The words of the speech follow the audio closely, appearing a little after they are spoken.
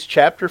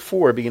chapter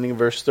 4, beginning of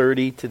verse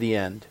 30 to the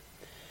end.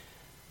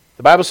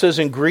 The Bible says,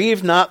 "And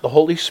grieve not the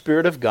Holy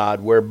Spirit of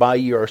God, whereby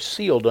ye are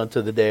sealed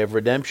unto the day of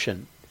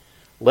redemption.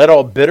 Let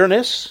all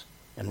bitterness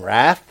and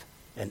wrath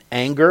and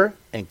anger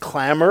and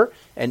clamor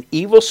and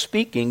evil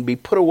speaking be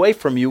put away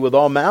from you with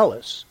all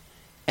malice.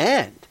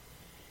 And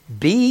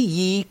be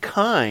ye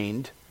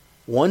kind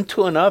one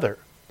to another,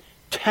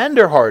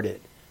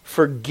 tender-hearted,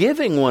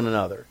 forgiving one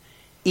another,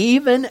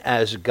 even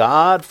as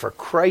God for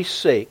Christ's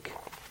sake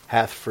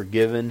hath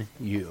forgiven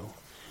you."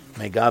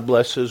 May God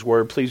bless His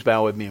word. Please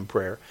bow with me in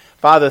prayer.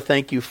 Father,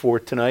 thank you for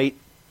tonight.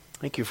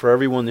 Thank you for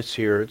everyone that's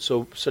here. It's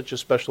such a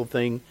special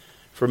thing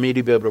for me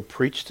to be able to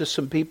preach to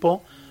some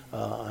people.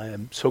 I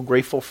am so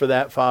grateful for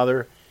that,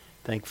 Father.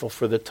 Thankful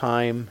for the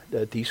time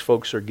that these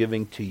folks are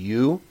giving to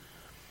you.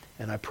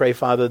 And I pray,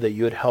 Father, that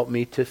you would help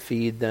me to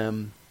feed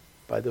them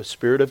by the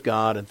Spirit of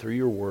God and through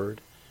your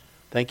word.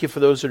 Thank you for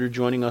those that are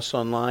joining us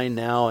online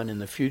now and in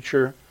the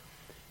future.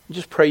 I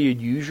just pray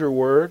you'd use your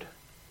word,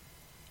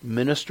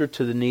 minister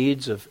to the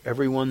needs of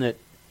everyone that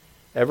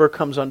ever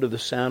comes under the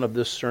sound of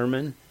this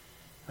sermon.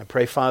 I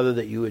pray, Father,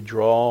 that you would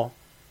draw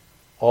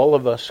all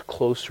of us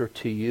closer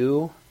to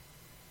you.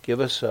 Give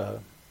us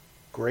a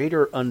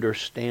greater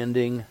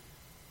understanding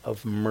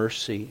of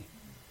mercy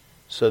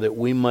so that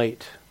we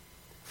might,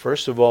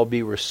 first of all,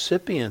 be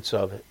recipients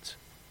of it.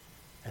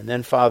 And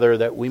then, Father,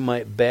 that we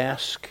might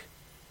bask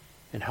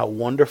in how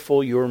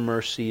wonderful your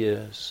mercy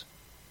is.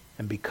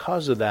 And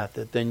because of that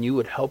then you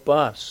would help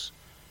us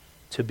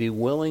to be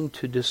willing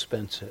to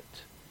dispense it.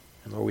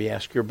 And Lord, we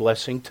ask your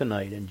blessing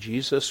tonight in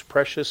Jesus'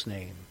 precious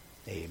name.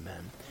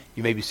 Amen.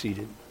 You may be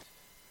seated.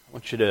 I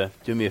want you to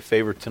do me a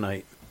favor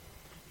tonight,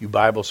 you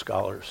Bible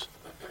scholars.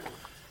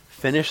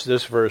 Finish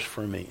this verse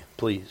for me,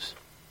 please.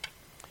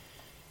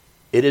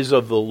 "It is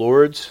of the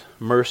Lord's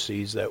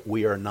mercies that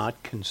we are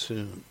not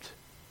consumed.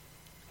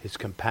 His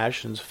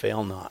compassions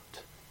fail not."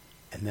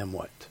 And then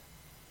what?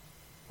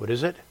 What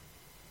is it?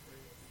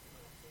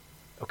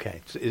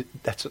 Okay,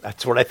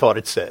 that's what I thought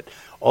it said.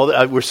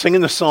 We're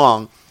singing the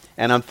song,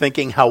 and I'm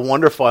thinking how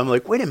wonderful. I'm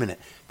like, wait a minute,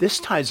 this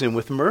ties in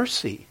with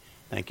mercy.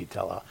 Thank you,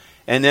 Tella.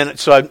 And then,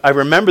 so I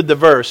remembered the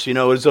verse, it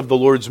is of the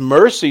Lord's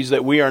mercies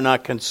that we are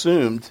not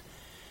consumed.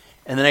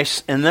 And then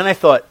I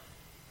thought,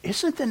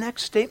 isn't the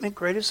next statement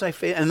great as I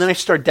fail? And then I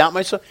started doubting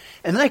myself,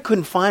 and then I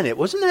couldn't find it.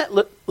 Wasn't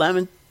that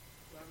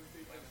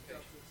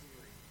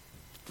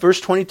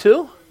verse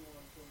 22?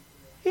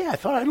 Yeah, I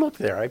thought I looked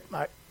there.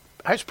 I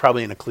was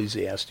probably in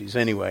Ecclesiastes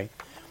anyway.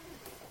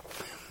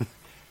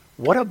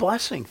 What a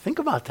blessing. Think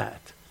about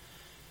that.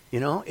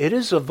 It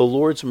is of the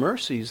Lord's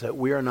mercies that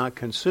we are not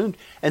consumed.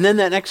 And then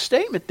that next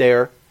statement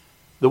there,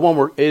 the one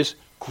where is,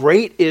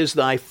 "Great is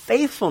thy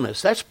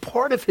faithfulness." That's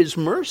part of his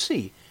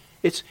mercy.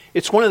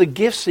 It's one of the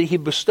gifts that he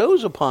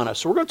bestows upon us.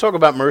 So we're going to talk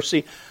about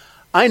mercy.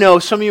 I know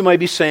some of you might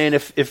be saying,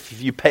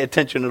 if you pay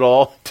attention at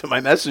all to my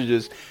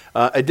messages,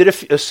 I did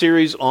a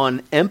series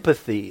on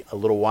empathy a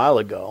little while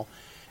ago.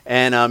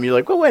 And you're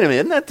like, well, wait a minute,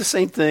 isn't that the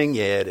same thing?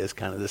 Yeah, it is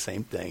kind of the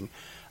same thing.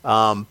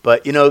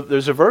 But,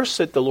 there's a verse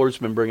that the Lord's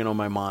been bringing on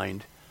my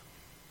mind.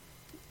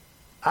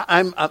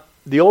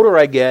 The older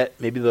I get,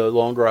 maybe the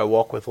longer I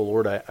walk with the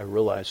Lord, I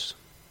realize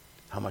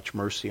how much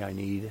mercy I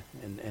need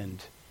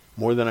and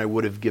more than I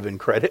would have given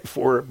credit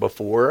for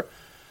before.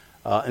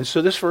 And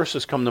so this verse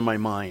has come to my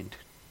mind.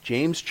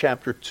 James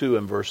chapter 2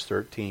 and verse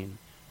 13.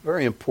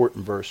 Very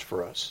important verse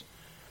for us.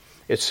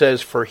 It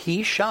says, "For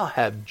he shall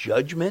have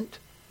judgment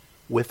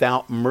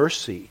without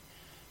mercy,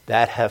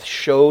 that hath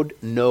showed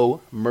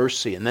no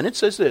mercy." And then it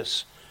says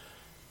this,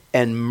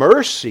 "And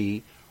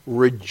mercy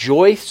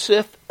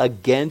rejoiceth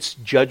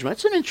against judgment."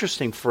 That's an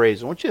interesting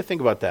phrase. I want you to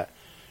think about that.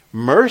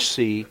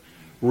 Mercy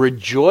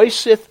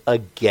rejoiceth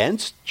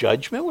against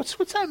judgment.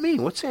 What's that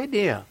mean? What's the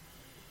idea?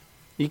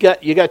 You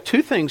got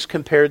two things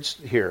compared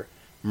here.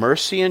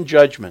 Mercy and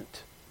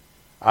judgment.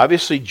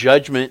 Obviously,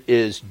 judgment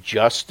is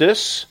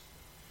justice.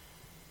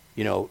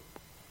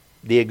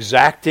 The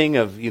exacting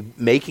of you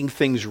making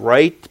things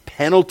right,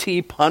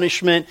 penalty,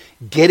 punishment,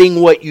 getting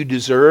what you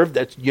deserve.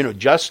 That's,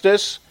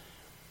 justice.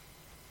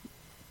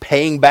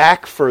 Paying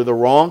back for the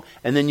wrong.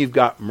 And then you've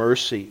got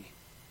mercy.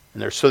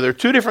 So they're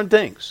two different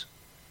things.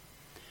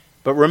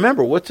 But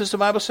remember, what does the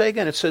Bible say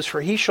again? It says,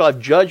 "For he shall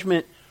have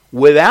judgment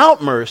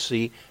without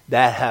mercy,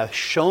 that hath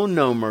shown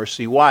no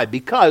mercy." Why?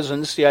 Because,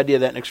 and this is the idea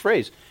of that next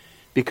phrase,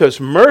 because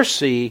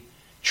mercy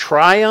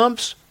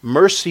triumphs,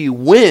 mercy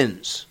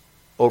wins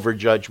over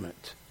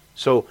judgment.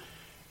 So,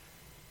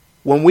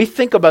 when we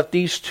think about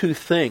these two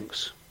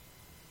things,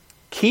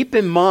 keep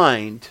in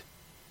mind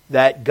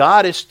that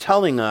God is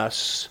telling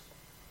us,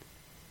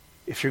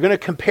 if you're going to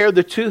compare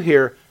the two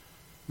here,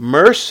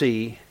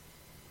 mercy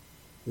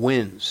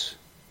wins.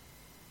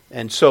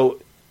 And so,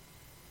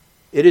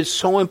 it is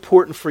so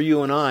important for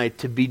you and I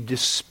to be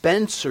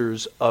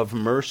dispensers of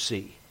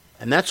mercy.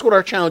 And that's what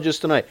our challenge is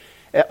tonight.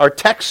 Our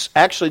text,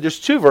 actually, there's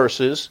two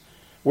verses.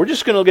 We're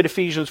just going to look at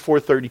Ephesians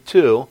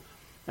 4:32.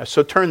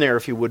 So turn there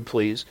if you would,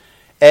 please.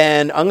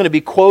 And I'm going to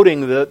be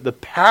quoting the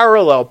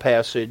parallel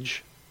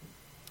passage.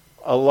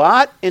 A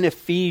lot in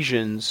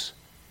Ephesians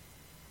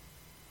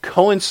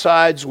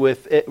coincides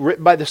with it,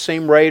 written by the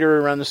same writer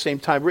around the same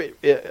time.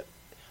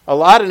 A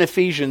lot in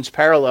Ephesians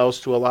parallels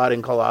to a lot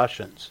in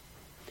Colossians.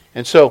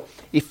 And so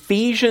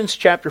Ephesians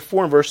chapter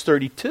 4 and verse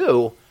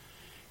 32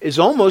 is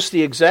almost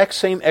the exact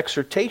same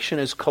exhortation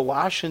as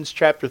Colossians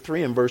chapter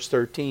 3 and verse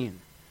 13.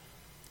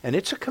 And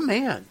it's a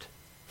command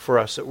for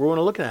us that we're going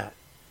to look at.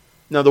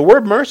 Now the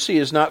word mercy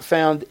is not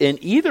found in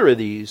either of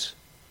these,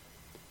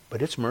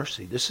 but it's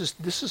mercy. This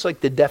is like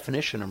the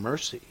definition of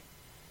mercy.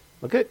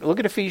 Look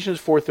at Ephesians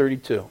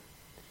 4:32.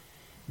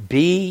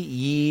 Be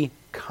ye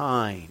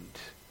kind.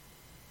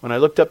 When I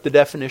looked up the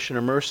definition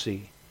of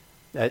mercy,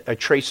 I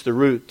traced the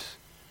root.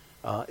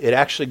 It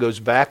actually goes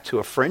back to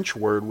a French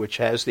word which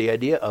has the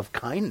idea of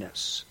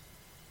kindness.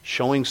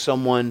 Showing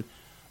someone,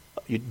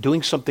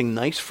 doing something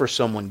nice for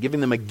someone, giving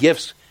them a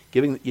gift,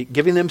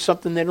 giving them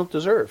something they don't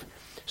deserve.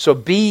 So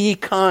be ye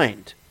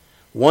kind,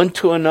 one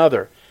to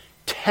another,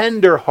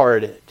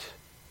 tender-hearted,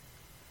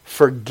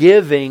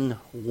 forgiving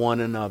one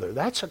another.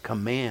 That's a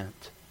command.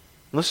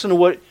 Listen to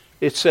what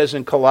it says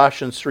in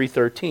Colossians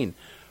 3:13.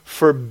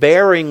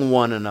 Forbearing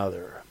one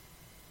another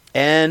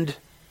and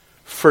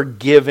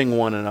forgiving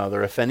one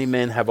another, if any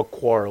man have a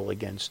quarrel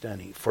against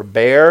any.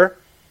 Forbear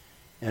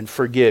and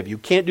forgive. You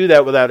can't do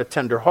that without a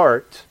tender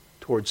heart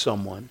towards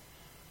someone.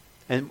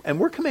 And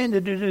we're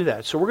commanded to do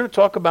that. So we're going to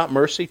talk about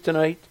mercy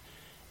tonight.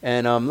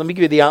 And let me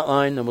give you the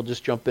outline, and we'll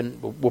just jump in.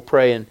 We'll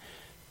pray. And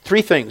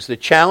three things. The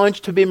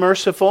challenge to be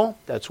merciful,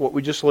 that's what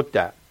we just looked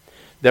at.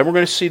 Then we're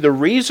going to see the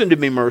reason to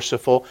be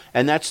merciful,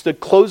 and that's the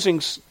closing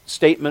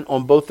statement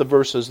on both the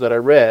verses that I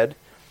read.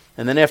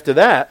 And then after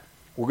that,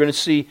 we're going to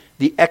see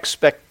the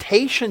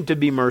expectation to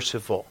be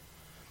merciful.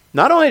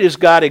 Not only does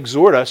God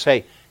exhort us,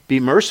 hey, be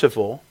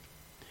merciful,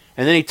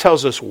 and then he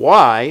tells us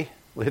why,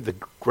 with the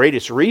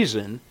greatest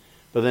reason,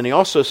 but then he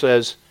also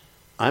says,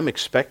 I'm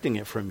expecting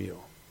it from you.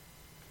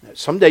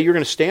 Someday you're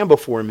going to stand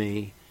before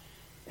me,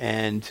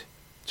 and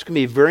it's going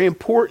to be very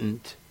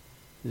important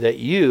that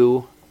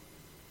you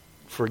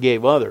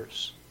forgave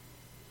others,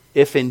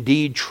 if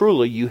indeed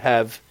truly you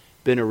have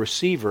been a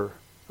receiver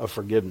of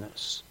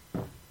forgiveness.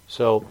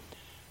 So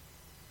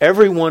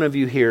every one of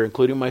you here,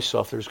 including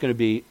myself, there's going to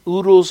be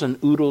oodles and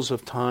oodles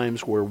of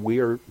times where we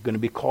are going to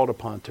be called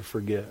upon to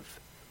forgive,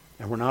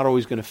 and we're not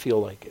always going to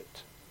feel like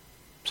it.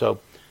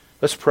 So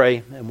let's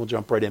pray, and we'll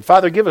jump right in.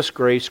 Father, give us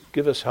grace,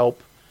 give us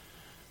help.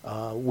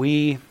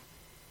 We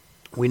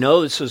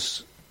know this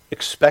is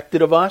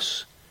expected of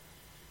us.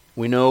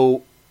 We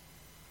know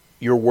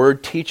your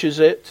word teaches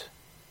it,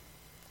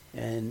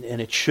 and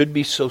it should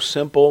be so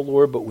simple,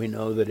 Lord, but we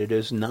know that it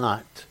is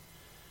not.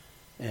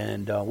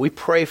 And we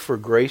pray for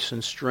grace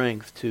and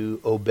strength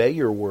to obey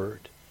your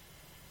word,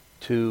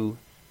 to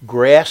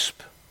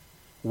grasp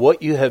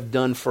what you have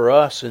done for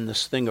us in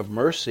this thing of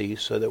mercy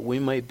so that we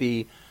might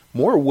be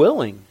more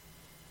willing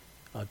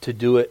to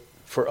do it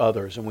for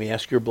others. And we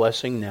ask your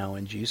blessing now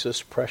in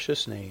Jesus'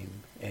 precious name.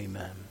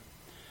 Amen.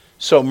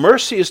 So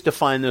mercy is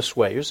defined this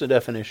way. Here's the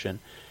definition.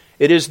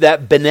 It is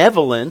that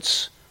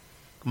benevolence,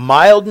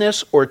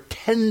 mildness, or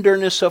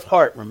tenderness of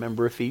heart.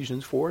 Remember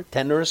Ephesians 4?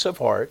 Tenderness of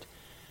heart,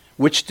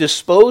 which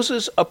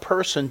disposes a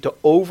person to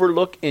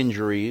overlook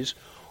injuries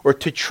or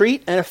to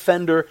treat an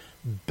offender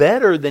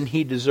better than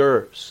he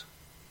deserves.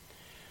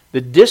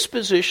 The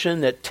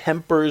disposition that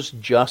tempers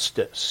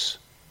justice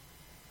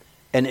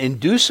and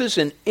induces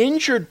an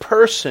injured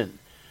person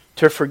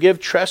to forgive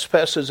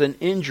trespasses and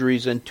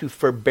injuries and to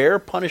forbear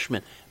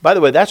punishment. By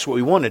the way, that's what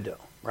we want to do,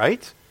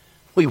 right?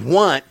 We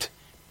want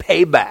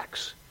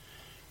paybacks.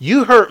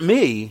 You hurt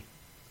me,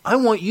 I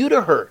want you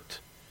to hurt.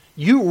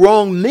 You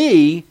wrong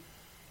me,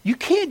 you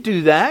can't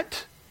do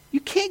that. You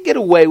can't get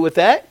away with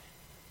that.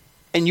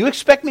 And you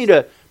expect me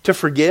to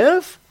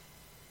forgive?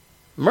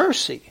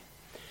 Mercy.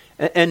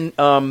 And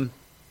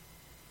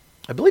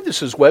I believe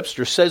this is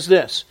Webster, says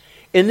this.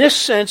 In this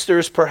sense, there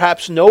is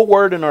perhaps no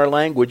word in our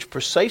language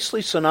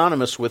precisely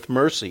synonymous with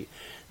mercy.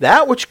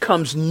 That which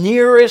comes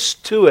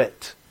nearest to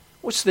it,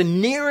 what's the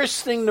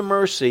nearest thing to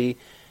mercy,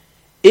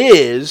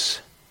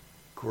 is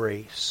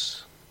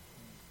grace.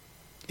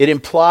 It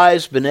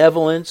implies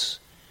benevolence,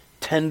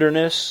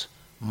 tenderness,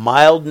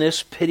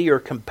 mildness, pity or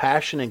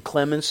compassion and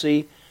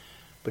clemency.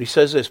 But he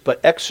says this,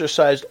 but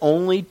exercised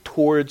only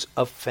towards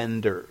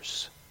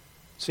offenders.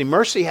 See,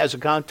 mercy has a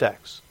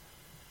context.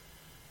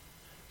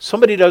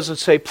 Somebody doesn't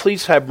say,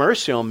 please have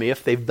mercy on me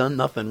if they've done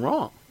nothing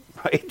wrong,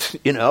 right?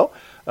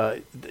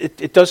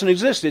 It doesn't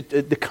exist.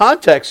 The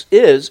context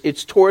is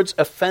it's towards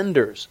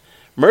offenders.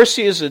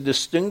 Mercy is a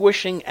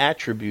distinguishing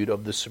attribute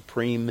of the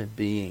Supreme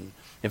Being.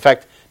 In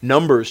fact,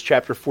 Numbers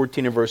chapter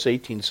 14 and verse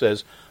 18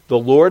 says, the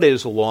Lord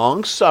is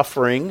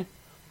long-suffering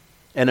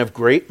and of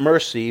great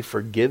mercy,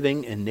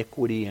 forgiving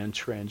iniquity and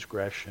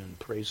transgression.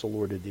 Praise the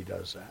Lord that he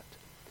does that.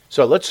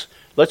 So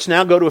let's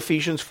now go to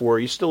Ephesians 4. Are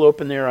you still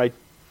open there? I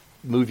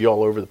move you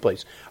all over the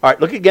place. All right,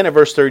 look again at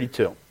verse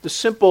 32. The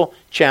simple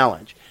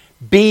challenge.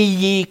 Be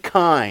ye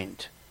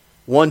kind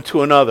one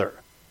to another.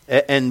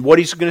 And what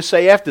he's going to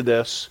say after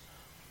this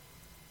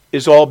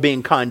is all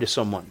being kind to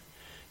someone.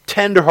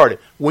 Tenderhearted.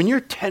 When you're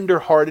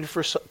tenderhearted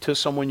to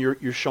someone,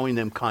 you're showing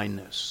them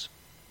kindness.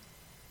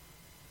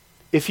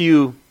 if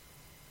you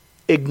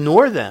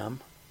ignore them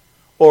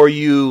or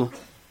you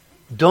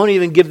don't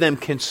even give them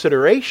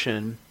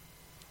consideration,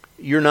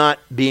 you're not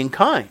being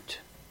kind.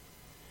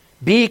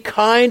 Be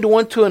kind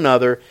one to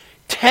another,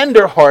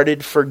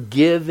 tender-hearted,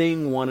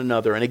 forgiving one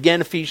another. And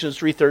again, Ephesians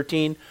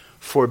 3:13,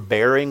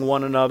 forbearing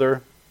one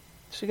another.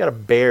 So you got to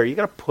bear, you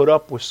got to put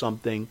up with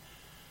something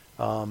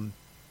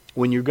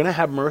when you're going to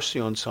have mercy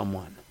on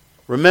someone.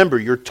 Remember,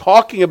 you're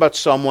talking about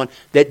someone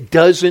that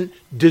doesn't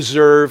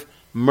deserve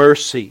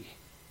mercy.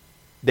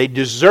 They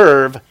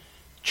deserve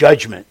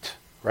judgment,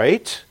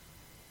 right?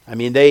 I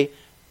mean,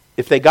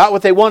 if they got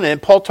what they wanted,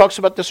 and Paul talks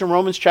about this in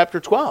Romans chapter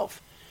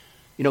 12.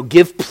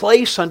 Give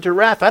place unto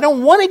wrath. I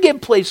don't want to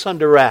give place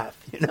unto wrath,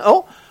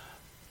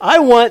 I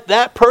want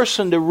that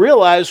person to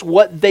realize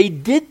what they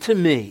did to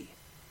me.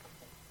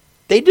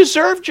 They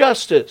deserve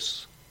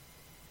justice.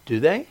 Do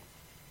they?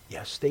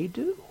 Yes, they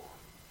do.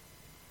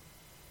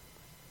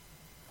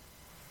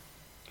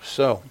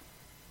 So,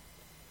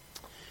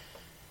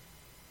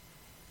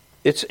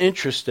 it's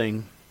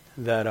interesting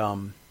that,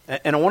 and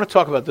I want to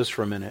talk about this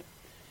for a minute.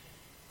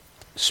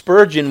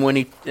 Spurgeon, I'm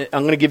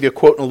going to give you a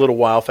quote in a little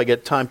while if I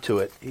get time to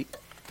it. In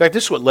fact,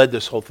 this is what led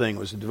this whole thing. It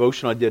was a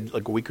devotion I did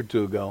like a week or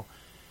two ago.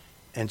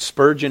 And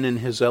Spurgeon, in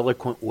his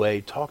eloquent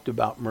way, talked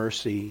about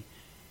mercy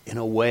in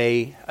a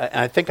way,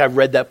 I think I've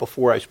read that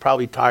before. I was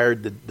probably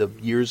tired the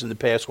years in the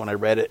past when I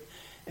read it,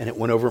 and it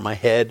went over my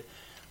head.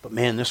 But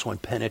man, this one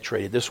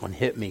penetrated. This one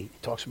hit me. He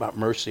talks about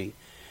mercy.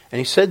 And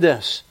he said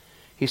this.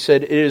 He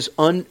said, it is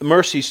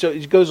mercy. So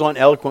he goes on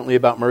eloquently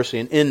about mercy.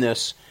 And in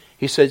this,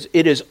 he says,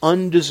 it is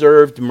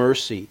undeserved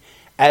mercy,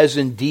 as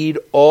indeed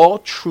all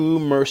true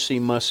mercy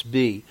must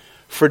be.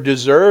 For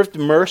deserved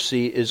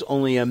mercy is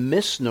only a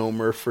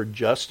misnomer for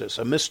justice.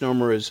 A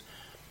misnomer is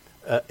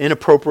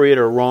inappropriate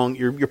or wrong.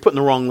 You're putting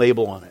the wrong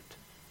label on it.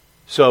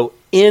 So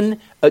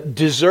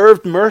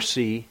deserved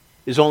mercy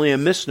is only a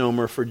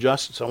misnomer for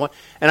justice.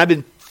 And I've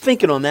been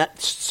thinking on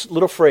that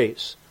little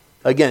phrase.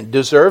 Again,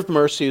 deserved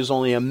mercy is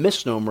only a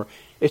misnomer.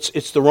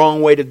 It's the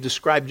wrong way to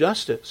describe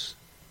justice.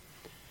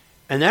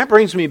 And that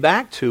brings me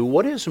back to,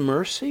 what is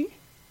mercy?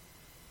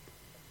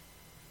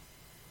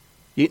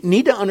 You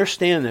need to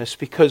understand this,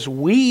 because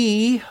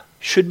we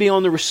should be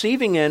on the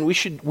receiving end.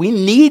 We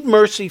need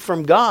mercy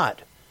from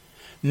God.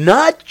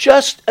 Not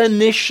just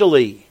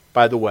initially,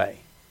 by the way.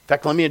 In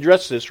fact, let me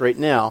address this right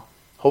now.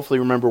 Hopefully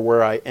remember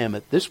where I am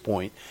at this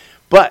point.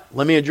 But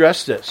let me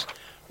address this.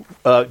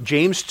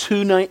 James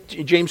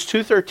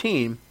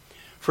 2:13,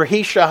 for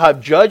he shall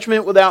have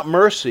judgment without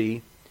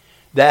mercy,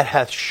 that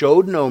hath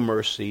showed no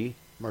mercy.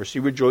 Mercy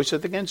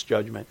rejoiceth against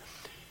judgment.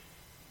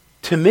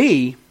 To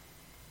me,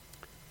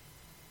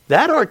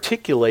 that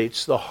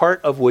articulates the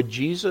heart of what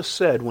Jesus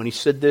said when he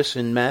said this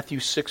in Matthew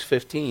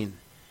 6:15.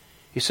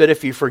 He said,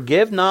 if you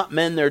forgive not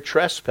men their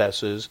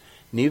trespasses,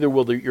 neither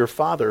will your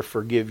Father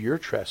forgive your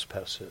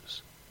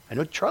trespasses. I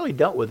know Charlie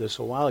dealt with this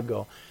a while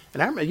ago.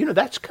 And I remember,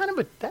 that's kind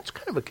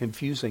of a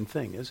confusing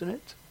thing, isn't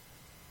it?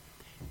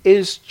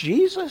 Is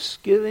Jesus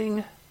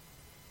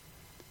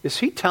is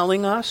he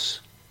telling us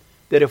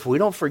that if we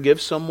don't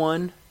forgive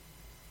someone,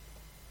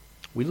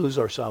 we lose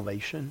our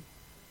salvation?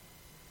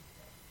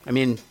 I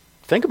mean,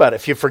 think about it.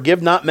 If you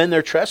forgive not men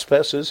their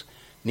trespasses,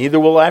 neither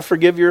will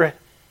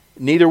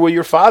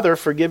your Father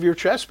forgive your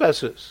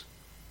trespasses.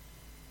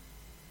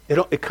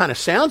 It kind of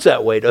sounds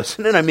that way,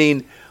 doesn't it? I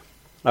mean,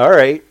 all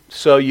right,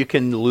 so you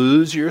can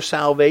lose your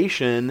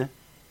salvation,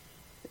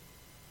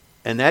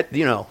 and that,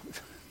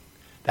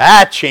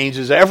 that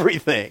changes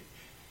everything.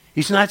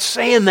 He's not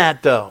saying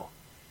that, though.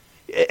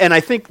 And I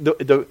think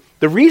the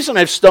reason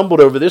I've stumbled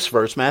over this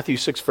verse, Matthew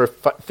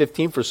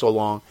 6:15, for so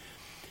long,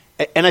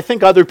 and I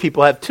think other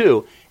people have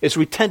too, is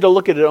we tend to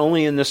look at it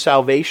only in the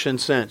salvation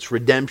sense,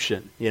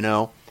 redemption,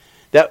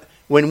 That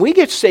when we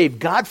get saved,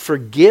 God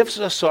forgives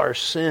us our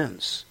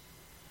sins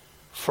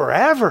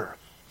forever.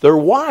 They're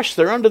washed.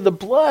 They're under the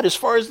blood. As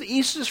far as the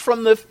east is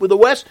from the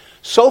west,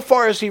 so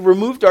far as he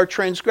removed our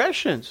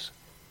transgressions.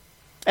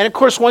 And of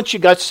course, once you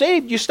got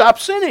saved, you stop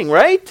sinning,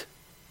 right?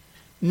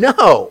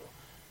 No.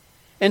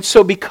 And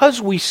so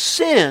because we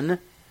sin,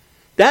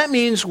 that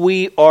means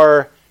we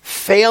are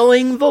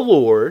failing the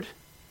Lord,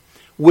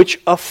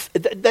 which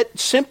that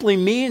simply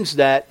means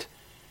that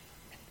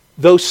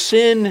though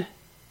sin,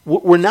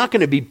 we're not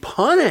going to be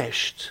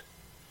punished,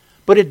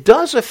 but it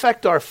does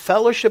affect our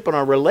fellowship and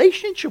our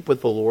relationship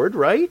with the Lord,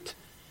 right?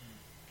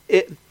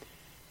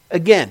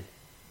 Again,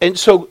 and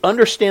so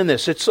understand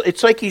this.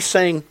 It's like he's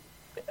saying,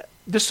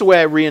 this is the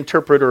way I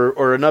reinterpret,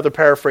 or another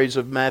paraphrase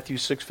of Matthew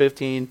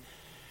 6:15.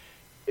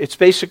 It's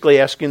basically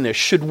asking this: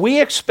 should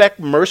we expect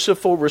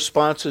merciful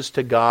responses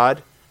to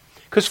God?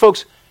 Because,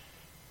 folks,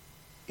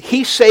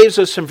 he saves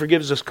us and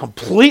forgives us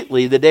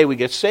completely the day we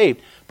get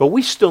saved, but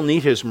we still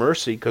need his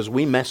mercy because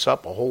we mess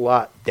up a whole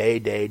lot day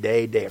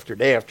after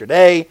day after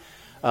day.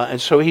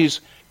 And so he's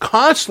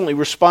constantly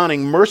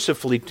responding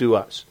mercifully to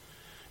us.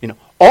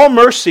 All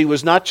mercy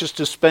was not just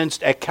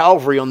dispensed at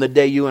Calvary on the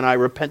day you and I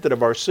repented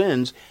of our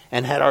sins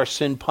and had our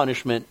sin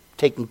punishment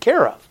taken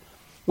care of.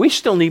 We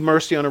still need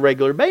mercy on a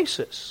regular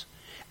basis.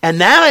 And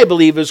that, I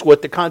believe, is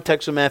what the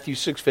context of Matthew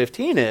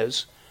 6:15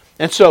 is.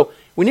 And so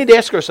we need to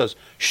ask ourselves,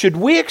 should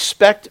we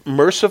expect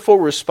merciful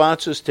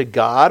responses to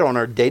God on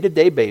our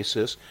day-to-day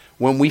basis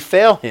when we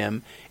fail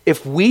Him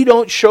if we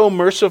don't show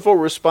merciful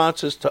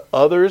responses to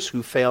others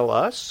who fail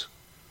us?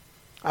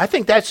 I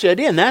think that's the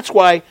idea. And that's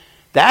why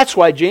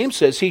James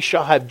says, he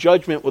shall have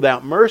judgment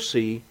without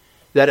mercy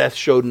that hath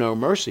showed no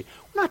mercy.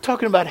 We're not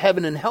talking about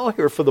heaven and hell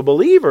here for the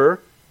believer.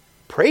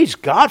 Praise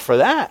God for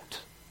that.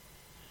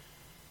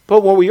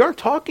 But what we are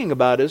talking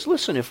about is,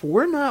 listen, if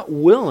we're not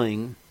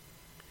willing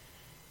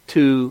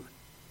to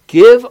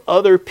give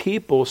other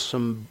people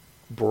some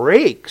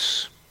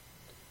breaks,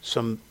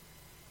 some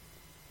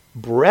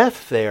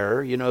breath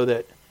there,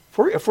 that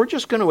if we're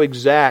just going to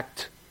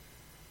exact,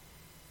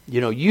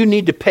 you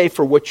need to pay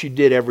for what you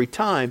did every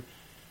time,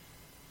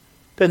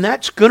 then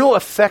that's going to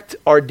affect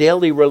our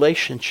daily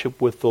relationship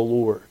with the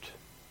Lord.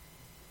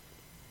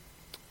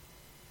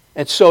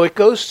 And so it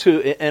goes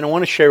to, and I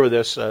want to share with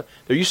this, there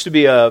used to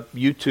be a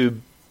YouTube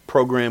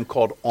program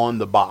called On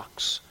the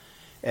Box.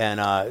 And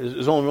it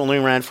was only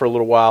ran for a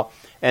little while.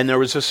 And there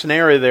was a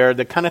scenario there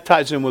that kind of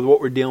ties in with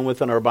what we're dealing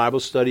with in our Bible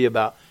study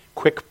about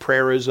quick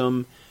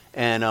prayerism.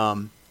 And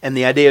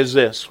the idea is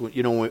this,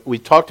 we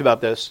talked about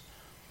this.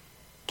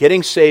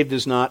 Getting saved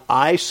is not,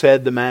 I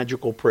said the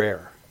magical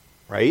prayer,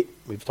 right?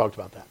 We've talked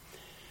about that.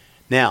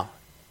 Now,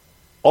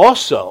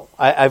 also,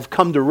 I've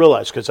come to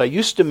realize, because I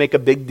used to make a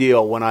big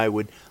deal when I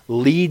would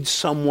lead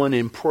someone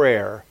in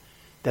prayer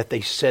that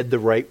they said the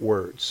right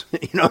words.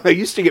 I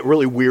used to get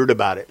really weird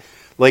about it.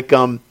 Like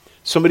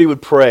somebody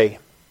would pray,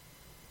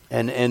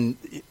 and in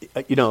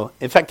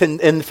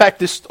fact,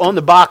 this On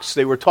the Box,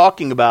 they were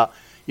talking about,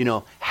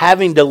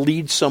 having to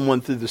lead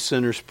someone through the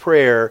sinner's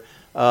prayer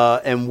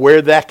and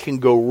where that can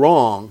go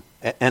wrong.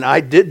 And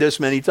I did this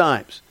many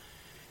times.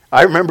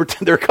 I remember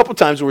there were a couple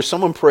times where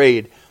someone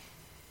prayed.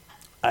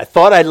 I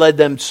thought I led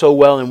them so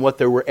well in what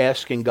they were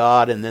asking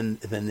God, and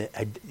then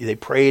they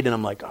prayed, and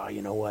I'm like, oh,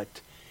 you know what?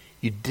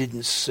 You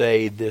didn't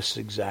say this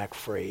exact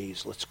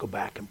phrase. Let's go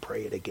back and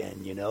pray it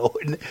again,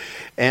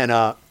 And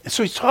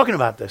so he's talking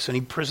about this, and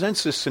he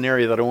presents this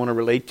scenario that I want to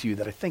relate to you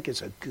that I think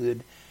is a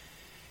good...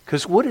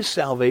 Because what is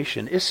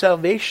salvation? Is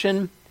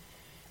salvation,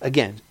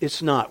 again,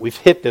 it's not. We've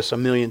hit this a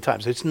million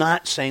times. It's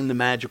not saying the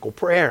magical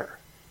prayer.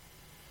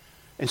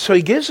 And so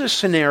he gives a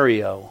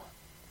scenario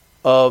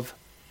of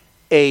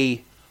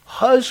a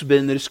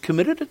husband that has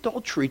committed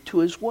adultery to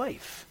his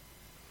wife.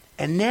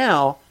 And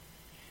now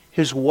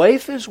his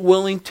wife is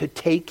willing to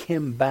take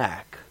him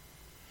back.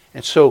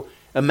 And so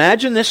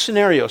imagine this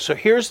scenario. So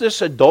here's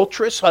this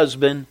adulterous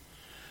husband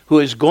who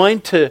is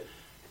going to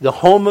the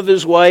home of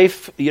his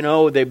wife.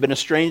 They've been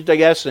estranged, I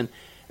guess, and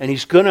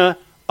he's going to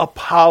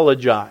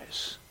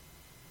apologize.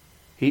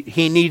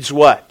 He needs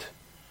what?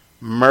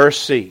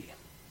 Mercy.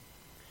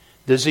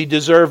 Does he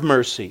deserve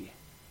mercy?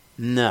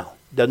 No,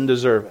 doesn't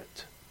deserve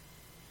it.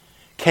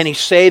 Can he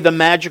say the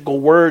magical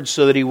words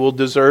so that he will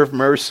deserve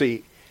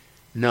mercy?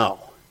 No.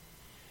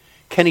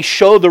 Can he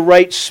show the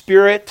right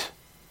spirit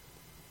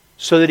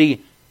so that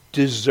he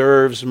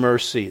deserves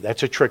mercy?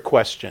 That's a trick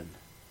question.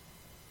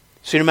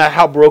 See, no matter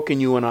how broken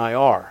you and I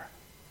are,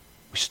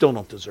 we still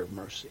don't deserve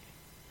mercy.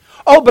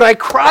 Oh, but I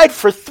cried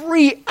for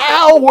 3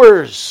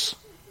 hours.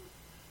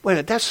 Wait a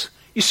minute,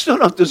 you still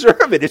don't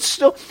deserve it. It's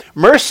still,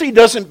 mercy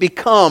doesn't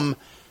become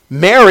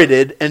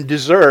merited and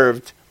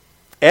deserved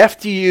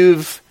after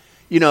you've,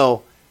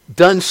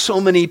 done so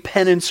many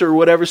penance or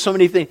whatever, so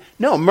many things.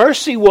 No,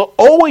 mercy will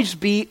always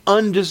be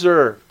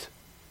undeserved.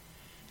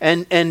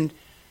 And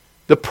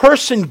the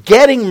person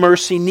getting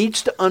mercy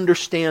needs to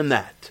understand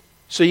that.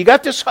 So you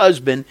got this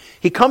husband,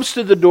 he comes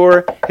to the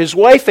door, his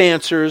wife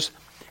answers,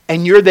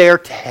 and you're there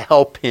to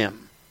help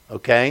him,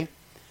 okay?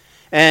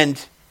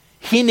 And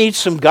he needs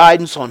some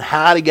guidance on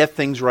how to get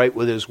things right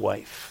with his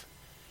wife.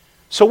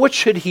 So what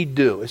should he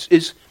do?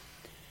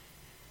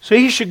 So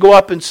he should go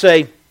up and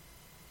say,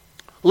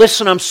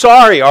 listen, I'm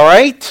sorry, all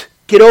right?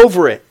 Get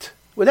over it.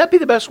 Would that be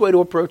the best way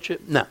to approach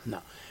it? No.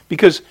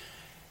 Because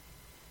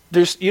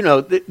there's,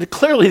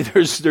 clearly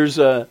there's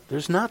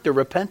not the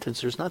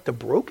repentance, there's not the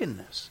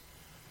brokenness.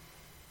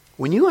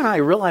 When you and I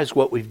realize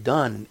what we've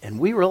done, and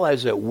we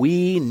realize that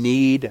we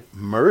need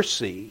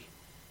mercy,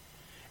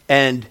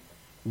 and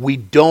we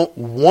don't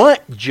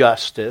want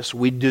justice,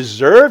 we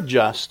deserve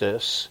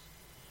justice,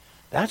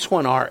 that's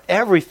when our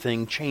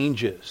everything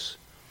changes.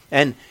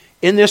 And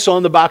in this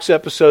On the Box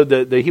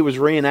episode, he was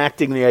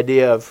reenacting the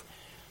idea of,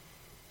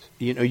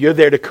 you're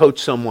there to coach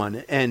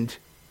someone, and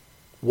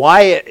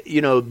why,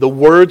 the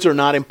words are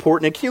not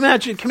important. Can you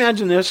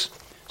imagine this?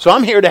 So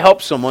I'm here to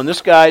help someone.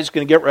 This guy's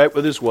going to get right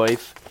with his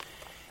wife,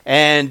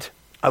 and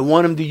I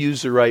want him to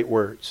use the right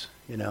words,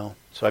 So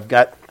I've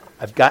got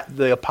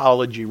the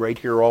apology right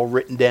here all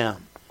written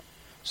down.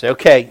 Say,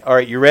 okay, all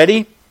right, you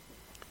ready?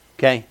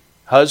 Okay,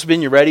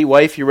 husband, you ready?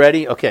 Wife, you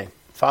ready? Okay,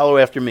 follow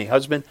after me.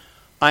 Husband,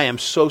 I am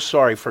so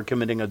sorry for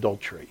committing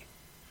adultery.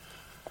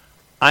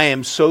 I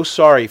am so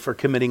sorry for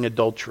committing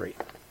adultery.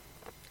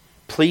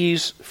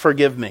 Please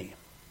forgive me.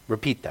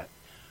 Repeat that.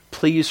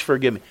 Please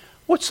forgive me.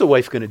 What's the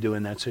wife going to do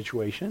in that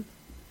situation?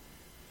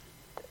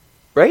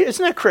 Right?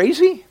 Isn't that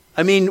crazy?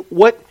 I mean,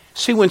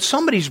 see, when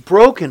somebody's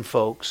broken,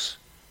 folks,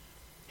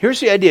 here's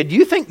the idea. Do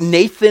you think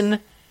Nathan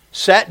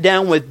sat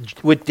down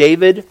with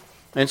David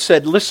and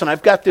said, listen,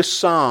 I've got this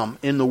psalm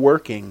in the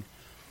working,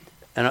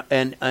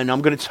 and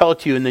I'm going to tell it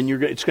to you, and then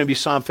it's going to be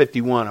Psalm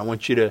 51. I'm going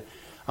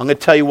to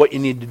tell you what you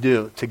need to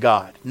do to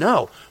God.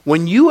 No.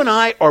 When you and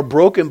I are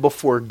broken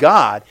before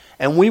God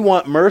and we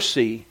want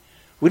mercy,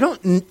 we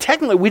don't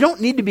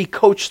need to be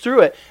coached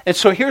through it. And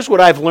so here's what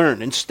I've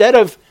learned.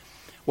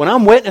 When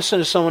I'm witnessing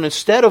to someone,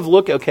 instead of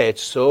okay,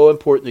 it's so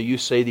important that you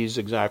say these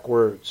exact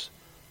words.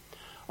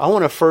 I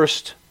want to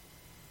first,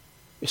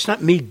 it's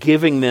not me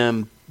giving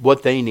them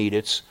what they need.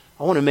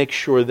 I want to make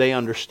sure they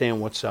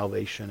understand what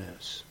salvation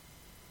is.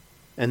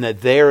 And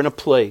that they're in a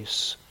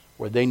place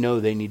where they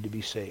know they need to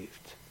be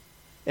saved.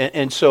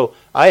 And so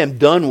I am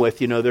done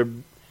with,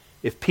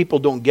 if people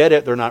don't get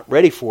it, they're not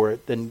ready for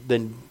it,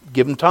 then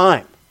give them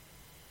time.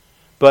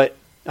 But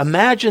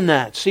imagine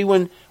that. See,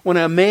 when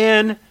a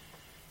man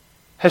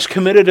has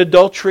committed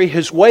adultery,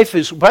 his wife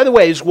is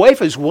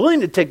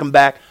willing to take him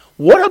back.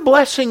 What a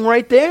blessing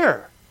right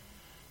there.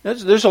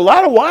 There's a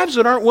lot of wives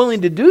that aren't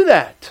willing to do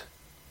that.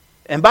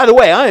 And by the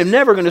way, I am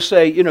never going to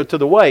say, to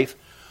the wife,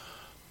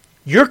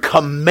 you're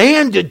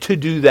commanded to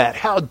do that.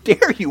 How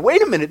dare you?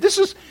 Wait a minute. This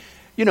is,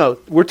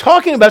 we're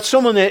talking about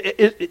someone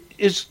that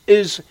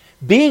is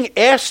being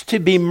asked to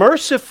be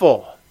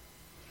merciful.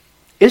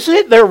 Isn't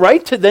it their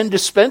right to then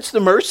dispense the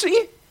mercy?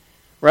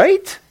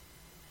 Right?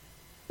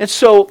 And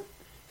so,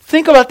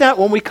 think about that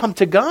when we come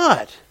to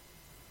God.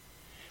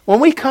 When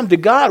we come to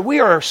God, we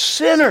are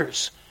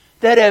sinners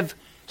that have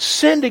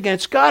sinned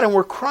against God, and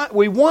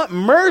we want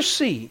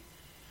mercy.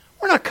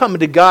 We're not coming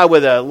to God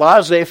with a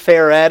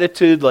laissez-faire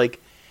attitude like,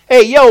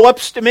 hey,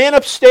 man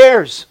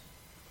upstairs.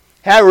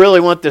 Hey, I really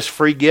want this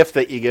free gift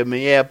that you give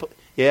me.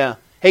 Yeah.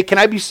 Hey, can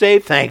I be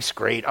saved? Thanks,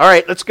 great. All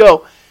right, let's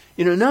go.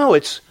 No,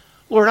 it's,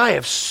 Lord, I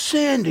have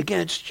sinned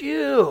against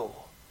you.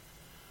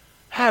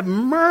 Have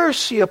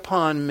mercy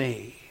upon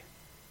me.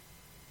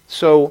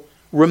 So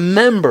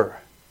remember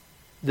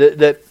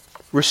that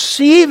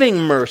receiving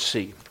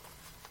mercy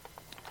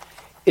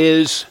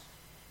it's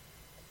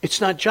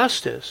not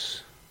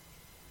justice.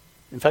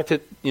 In fact,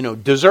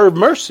 deserved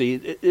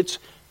mercy, it's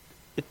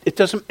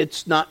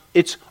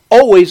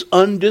always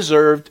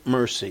undeserved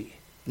mercy.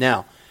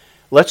 Now,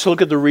 let's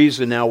look at the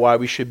reason now why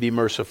we should be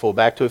merciful.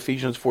 Back to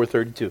Ephesians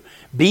 4:32.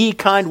 Be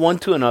kind one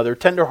to another,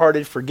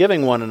 tenderhearted,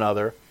 forgiving one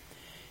another,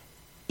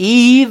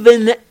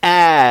 even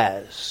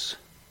as.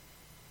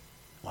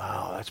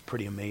 Wow, that's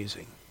pretty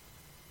amazing.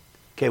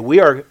 Okay,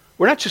 we're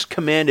not just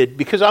commanded,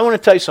 because I want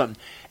to tell you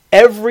something.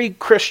 Every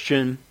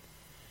Christian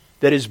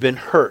that has been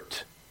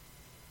hurt,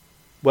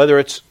 whether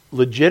it's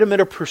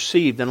legitimate or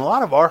perceived, and a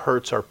lot of our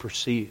hurts are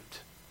perceived.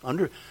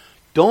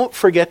 Don't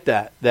forget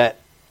that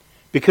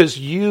because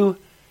you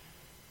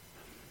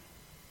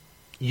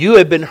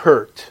have been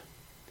hurt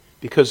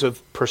because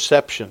of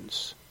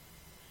perceptions.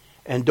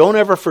 And don't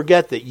ever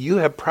forget that you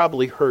have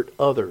probably hurt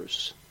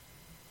others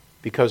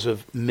because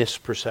of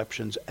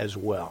misperceptions as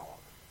well.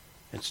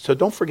 And so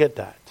don't forget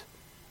that.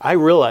 I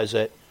realize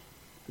that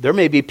there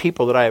may be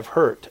people that I have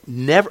hurt,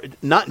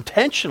 not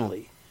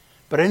intentionally,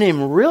 but I didn't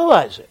even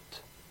realize it.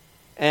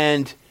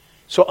 And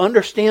so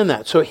understand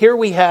that. So here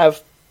we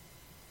have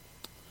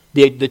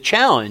the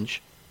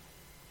challenge.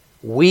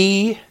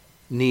 We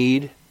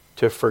need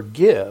to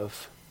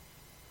forgive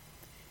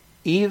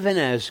even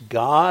as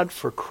God,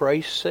 for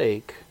Christ's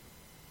sake,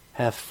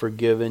 hath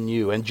forgiven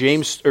you. And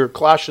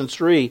Colossians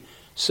 3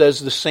 says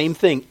the same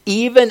thing.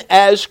 Even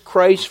as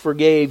Christ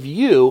forgave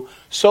you,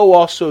 so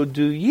also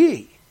do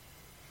ye.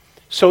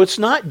 So it's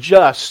not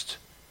just,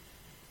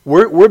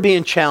 we're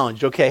being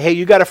challenged. Okay, hey,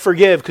 you got to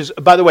forgive. Because,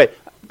 by the way,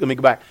 let me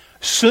go back.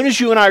 As soon as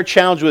you and I are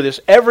challenged with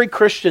this, every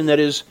Christian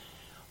that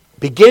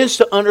begins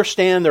to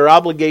understand their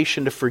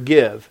obligation to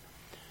forgive,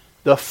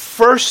 the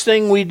first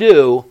thing we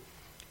do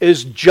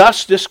is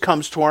justice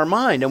comes to our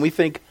mind. And we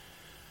think,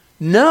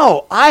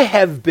 no, I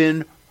have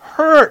been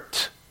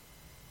hurt.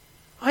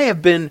 I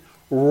have been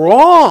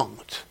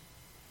wronged.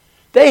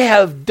 They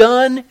have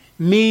done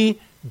me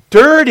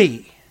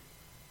dirty.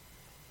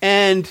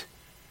 And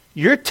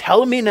you're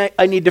telling me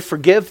I need to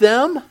forgive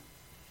them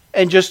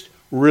and just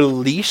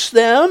release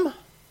them?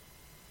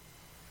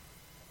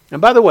 And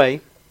by the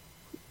way,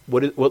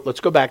 let's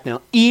go back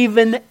now.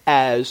 Even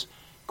as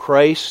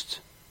Christ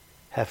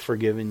hath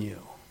forgiven you.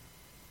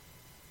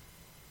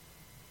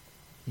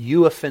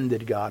 You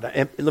offended God.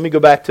 And let me go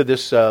back to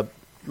this.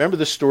 Remember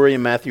the story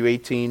in Matthew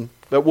 18?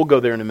 But we'll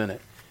go there in a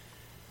minute.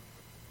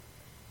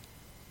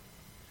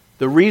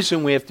 The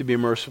reason we have to be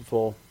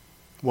merciful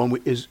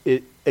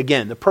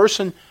again, the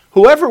person,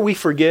 whoever we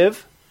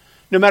forgive,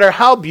 no matter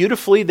how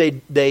beautifully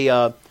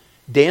they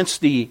dance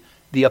the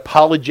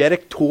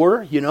apologetic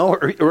tour,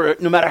 or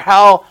no matter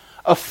how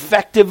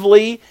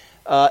effectively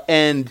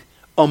and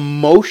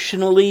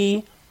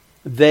emotionally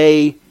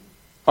they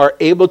are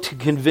able to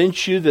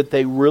convince you that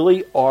they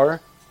really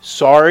are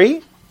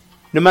sorry,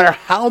 no matter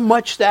how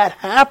much that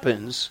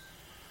happens,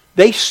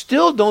 they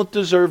still don't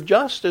deserve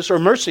justice or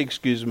mercy,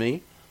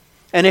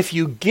 And if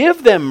you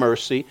give them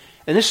mercy,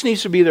 and this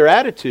needs to be their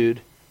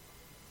attitude,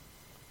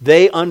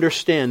 they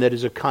understand that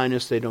is a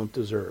kindness they don't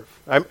deserve.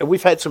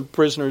 We've had some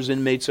prisoners,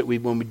 inmates that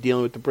when we're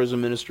dealing with the prison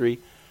ministry,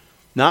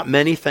 not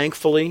many,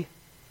 thankfully.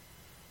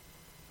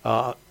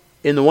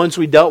 In the ones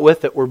we dealt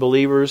with that were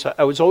believers,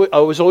 I was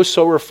always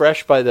so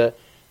refreshed by the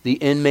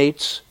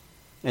inmates,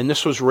 and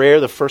this was rare.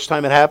 The first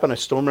time it happened, I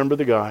still remember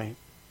the guy,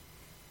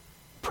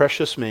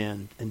 precious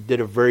man, and did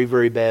a very,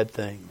 very bad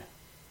thing.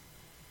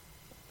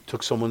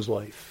 Took someone's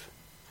life.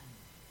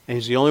 And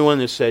he's the only one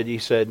that he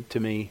said to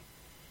me,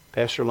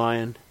 Pastor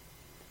Lyon,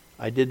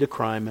 I did the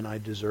crime and I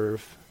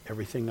deserve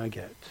everything I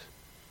get.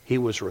 He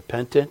was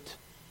repentant,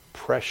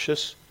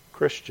 precious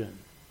Christian.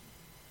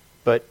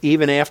 But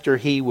even after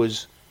he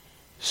was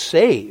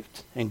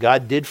saved and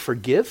God did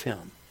forgive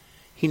him,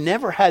 he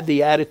never had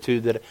the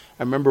attitude that,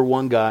 I remember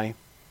one guy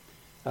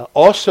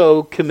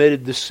also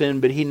committed the sin,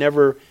 but he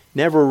never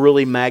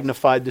really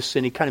magnified the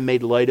sin. He kind of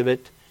made light of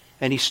it.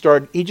 And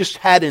he just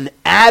had an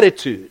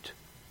attitude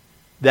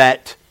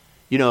that,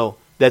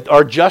 that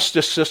our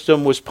justice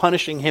system was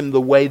punishing him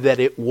the way that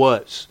it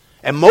was.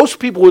 And most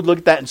people would look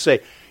at that and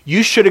say,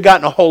 you should have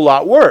gotten a whole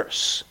lot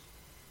worse.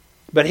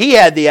 But he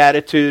had the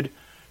attitude,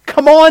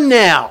 come on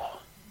now.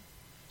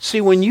 See,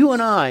 when you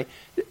and I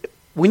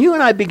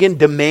begin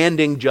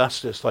demanding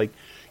justice, like,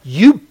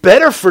 you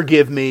better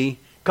forgive me,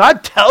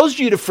 God tells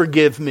you to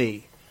forgive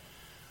me,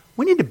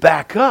 we need to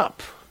back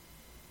up.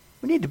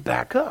 We need to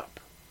back up.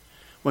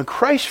 When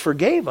Christ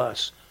forgave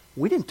us,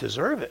 we didn't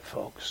deserve it,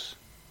 folks.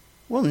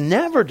 We'll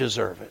never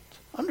deserve it.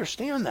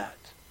 Understand that.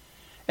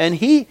 And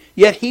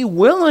yet he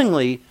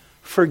willingly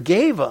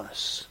forgave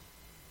us.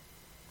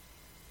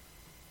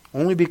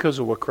 Only because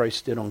of what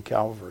Christ did on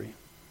Calvary.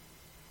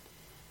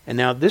 And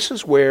now this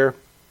is where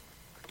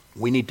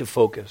we need to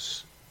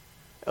focus.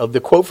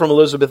 The quote from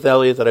Elizabeth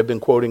Elliot that I've been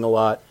quoting a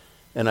lot,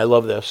 and I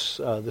love this,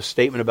 the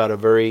statement about a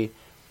very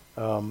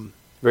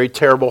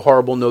terrible,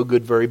 horrible, no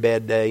good, very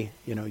bad day.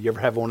 You ever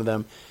have one of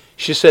them?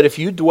 She said, if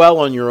you dwell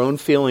on your own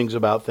feelings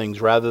about things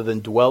rather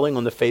than dwelling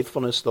on the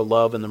faithfulness, the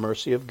love, and the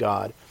mercy of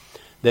God,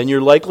 then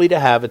you're likely to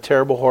have a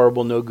terrible,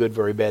 horrible, no good,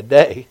 very bad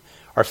day.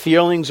 Our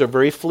feelings are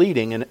very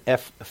fleeting and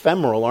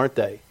ephemeral, aren't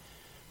they?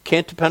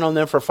 Can't depend on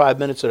them for 5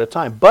 minutes at a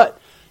time.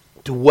 But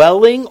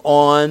dwelling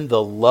on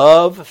the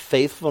love,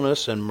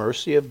 faithfulness, and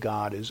mercy of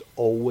God is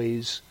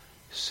always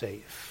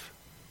safe.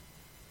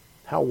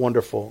 How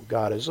wonderful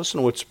God is. Listen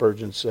to what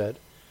Spurgeon said.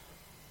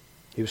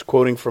 He was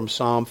quoting from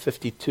Psalm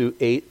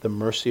 52:8, the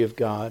mercy of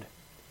God.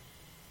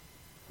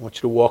 I want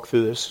you to walk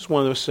through this. This is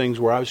one of those things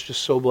where I was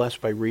just so blessed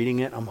by reading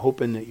it. I'm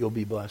hoping that you'll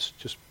be blessed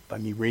just by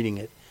me reading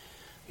it.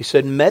 He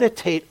said,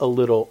 meditate a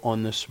little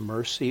on this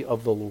mercy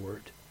of the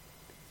Lord.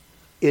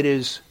 It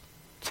is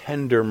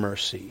tender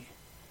mercy.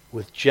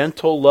 With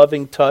gentle,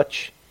 loving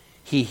touch,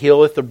 he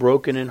healeth the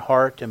broken in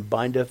heart and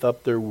bindeth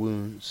up their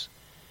wounds.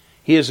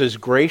 He is as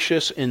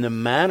gracious in the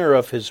manner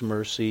of his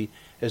mercy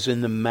as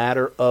in the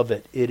matter of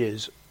it. It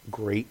is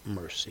great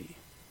mercy.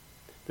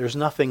 There's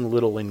nothing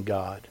little in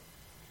God.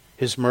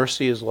 His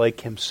mercy is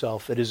like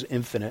himself. It is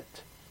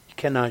infinite. You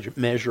cannot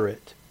measure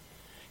it.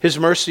 His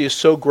mercy is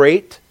so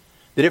great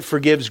that it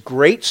forgives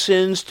great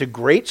sins to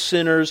great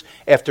sinners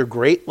after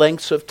great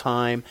lengths of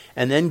time,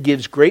 and then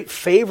gives great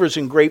favors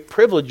and great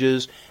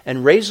privileges,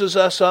 and raises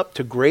us up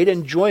to great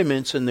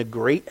enjoyments in the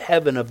great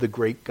heaven of the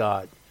great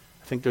God.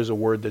 I think there's a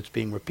word that's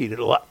being repeated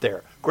a lot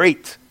there.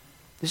 Great.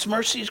 His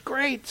mercy is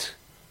great.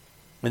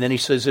 And then he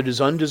says, it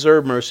is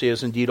undeserved mercy,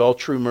 as indeed all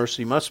true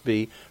mercy must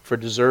be, for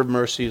deserved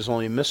mercy is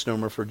only a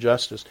misnomer for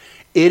justice.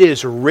 It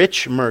is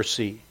rich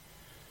mercy.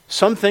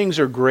 Some things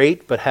are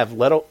great, but have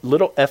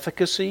little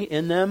efficacy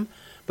in them.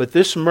 But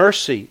this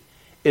mercy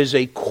is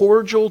a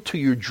cordial to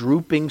your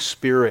drooping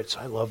spirits.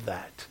 I love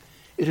that.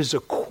 It is a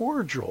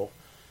cordial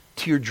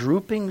to your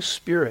drooping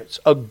spirits,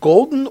 a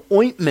golden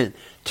ointment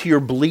to your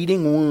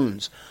bleeding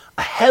wounds,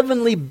 a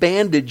heavenly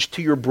bandage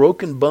to your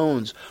broken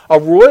bones, a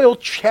royal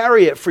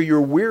chariot for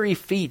your weary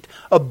feet,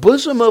 a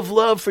bosom of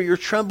love for your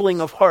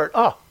trembling of heart.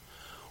 Oh,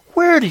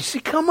 where does he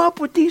come up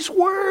with these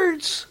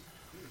words?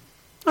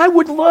 I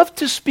would love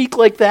to speak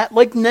like that,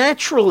 like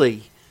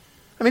naturally.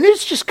 I mean, it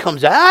just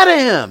comes out of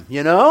him,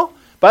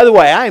 By the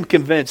way, I am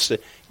convinced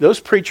that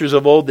those preachers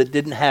of old that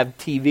didn't have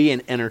TV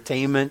and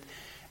entertainment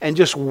and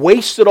just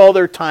wasted all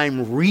their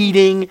time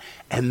reading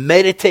and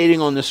meditating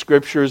on the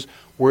scriptures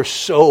were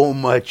so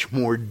much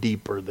more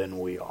deeper than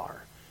we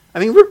are. I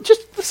mean,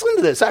 just listen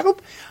to this. I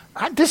hope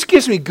this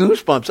gives me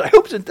goosebumps. I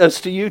hope it does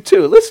to you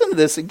too. Listen to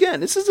this again.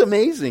 This is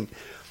amazing.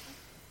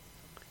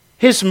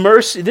 His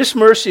mercy, this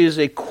mercy is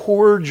a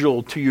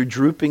cordial to your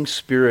drooping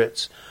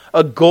spirits,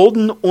 a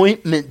golden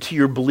ointment to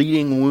your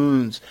bleeding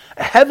wounds,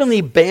 a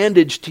heavenly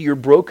bandage to your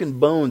broken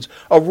bones,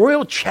 a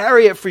royal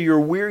chariot for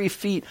your weary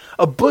feet,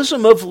 a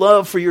bosom of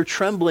love for your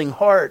trembling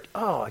heart.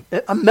 Oh,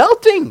 I'm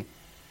melting.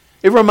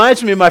 It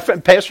reminds me of my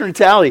friend, Pastor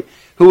Natali,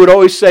 who would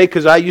always say,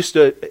 because I used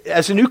to,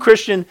 as a new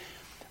Christian,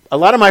 a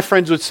lot of my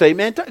friends would say,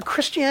 man,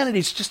 Christianity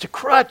is just a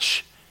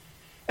crutch.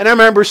 And I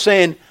remember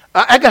saying,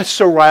 I got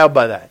so riled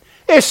by that.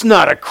 It's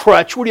not a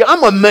crutch.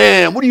 I'm a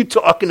man. What are you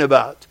talking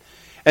about?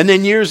 And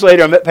then years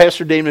later, I met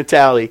Pastor Dave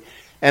Natali,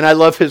 And I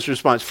love his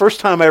response. First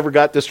time I ever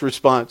got this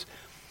response,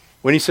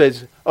 when he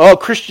says, oh,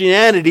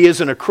 Christianity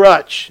isn't a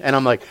crutch. And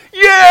I'm like,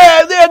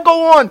 yeah,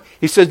 go on.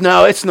 He says,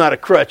 no, it's not a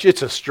crutch,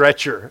 it's a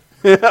stretcher.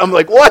 I'm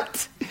like,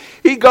 what?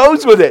 He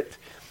goes with it.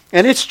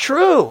 And it's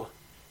true.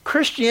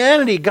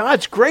 Christianity,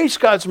 God's grace,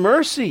 God's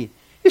mercy,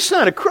 it's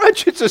not a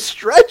crutch, it's a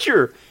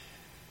stretcher.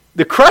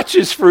 The crutch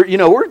is for,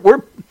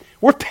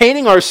 we're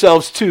painting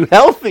ourselves too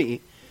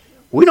healthy.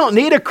 We don't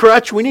need a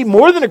crutch. We need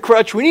more than a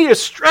crutch. We need a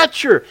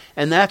stretcher.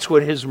 And that's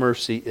what his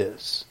mercy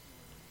is.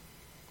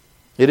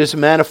 It is a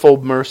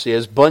manifold mercy.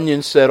 As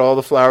Bunyan said, all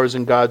the flowers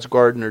in God's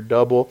garden are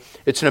double.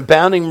 It's an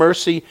abounding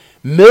mercy.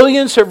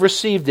 Millions have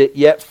received it,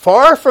 yet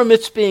far from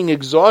its being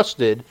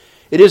exhausted,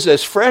 it is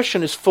as fresh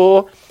and as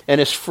full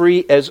and as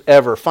free as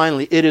ever.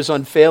 Finally, it is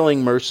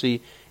unfailing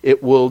mercy.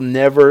 It will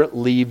never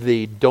leave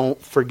thee.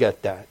 Don't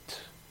forget that.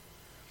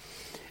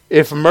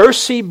 If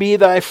mercy be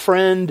thy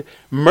friend,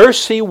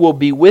 mercy will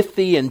be with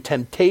thee in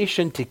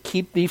temptation to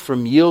keep thee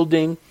from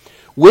yielding,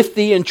 with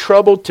thee in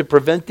trouble to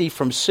prevent thee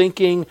from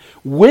sinking,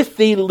 with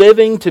thee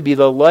living to be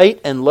the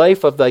light and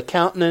life of thy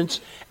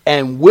countenance,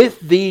 and with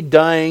thee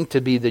dying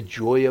to be the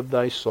joy of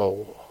thy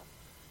soul.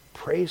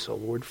 Praise the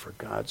Lord for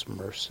God's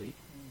mercy.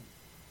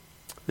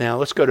 Now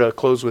let's go to a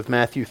close with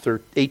Matthew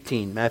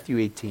 18. Matthew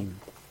 18.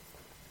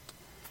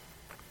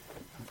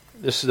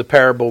 This is the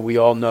parable we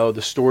all know,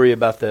 the story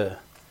about the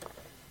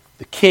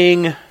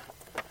king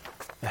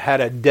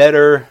had a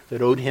debtor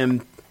that owed him.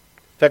 In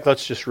fact,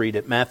 let's just read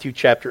it. Matthew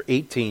chapter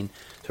 18.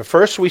 So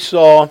first we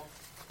saw,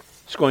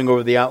 just going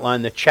over the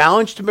outline, the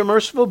challenge to be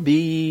merciful,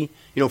 be,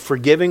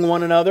 forgiving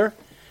one another.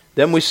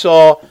 Then we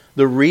saw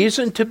the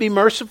reason to be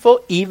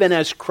merciful, even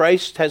as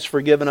Christ has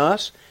forgiven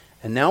us.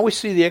 And now we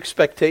see the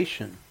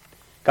expectation.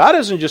 God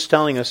isn't just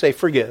telling us, hey,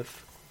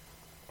 forgive.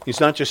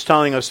 He's not just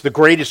telling us the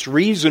greatest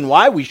reason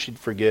why we should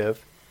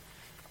forgive,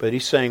 but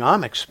he's saying,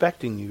 I'm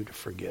expecting you to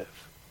forgive.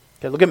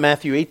 Okay, look at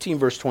Matthew 18,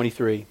 verse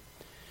 23.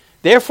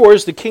 Therefore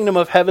is the kingdom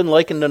of heaven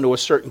likened unto a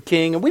certain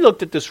king. And we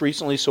looked at this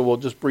recently, so we'll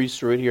just breeze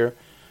through it here.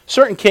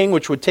 Certain king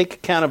which would take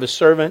account of his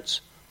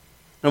servants.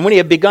 And when he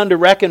had begun to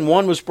reckon,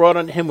 one was brought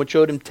unto him which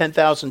owed him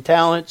 10,000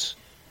 talents.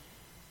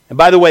 And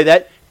by the way,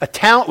 that a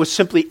talent was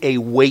simply a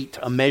weight,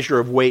 a measure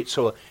of weight.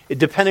 So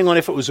depending on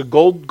if it was a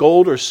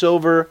gold or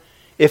silver,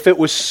 if it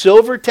was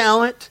silver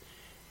talent,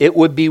 it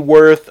would be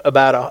worth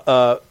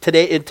about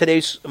in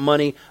today's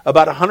money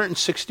about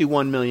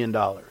 $161 million.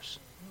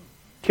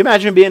 Can you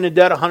imagine being in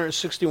debt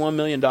 $161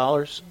 million?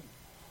 Well,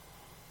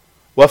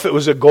 if it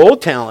was a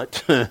gold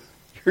talent,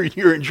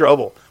 you're in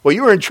trouble. Well,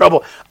 you were in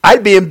trouble.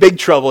 I'd be in big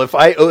trouble if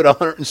I owed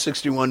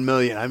 $161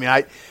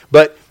 million.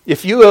 But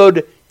if you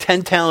owed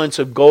 10 talents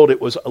of gold,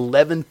 it was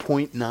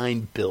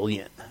 $11.9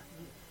 billion.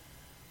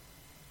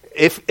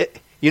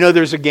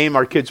 There's a game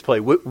our kids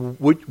play.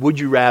 Would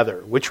you rather?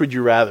 Which would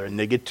you rather? And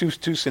they get two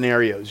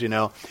scenarios,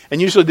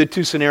 And usually the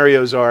two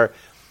scenarios are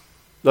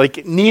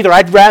like neither.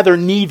 I'd rather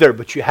neither,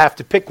 but you have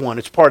to pick one.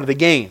 It's part of the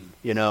game,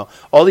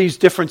 All these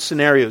different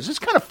scenarios. It's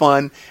kind of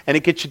fun, and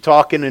it gets you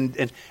talking.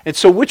 And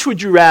so which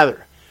would you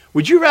rather?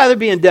 Would you rather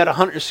be in debt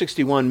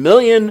 $161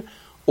 million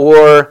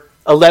or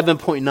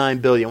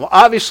 $11.9 billion? Well,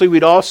 obviously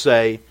we'd all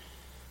say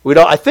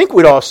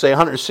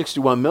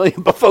 $161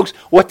 million. But folks,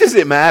 what does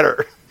it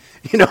matter?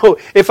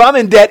 If I'm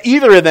in debt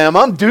either of them,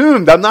 I'm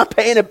doomed. I'm not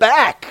paying it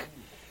back.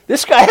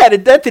 This guy had a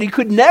debt that he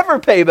could never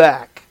pay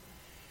back.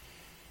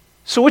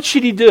 So what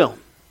should he do?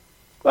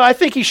 Well, I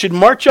think he should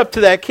march up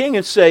to that king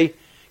and say,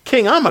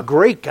 King, I'm a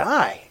great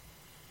guy.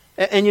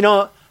 And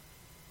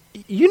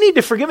you need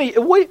to forgive me.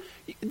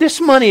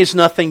 This money is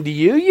nothing to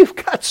you. You've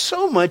got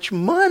so much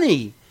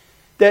money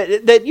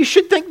that you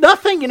should think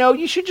nothing.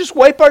 You should just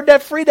wipe our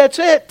debt free. That's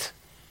it.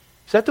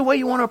 Is that the way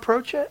you want to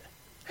approach it?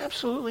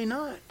 Absolutely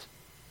not.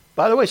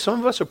 By the way, some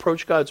of us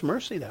approach God's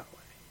mercy that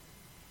way.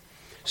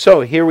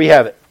 So here we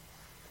have it.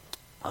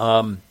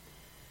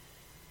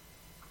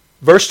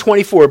 Verse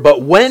 24,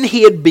 but when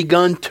he had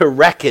begun to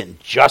reckon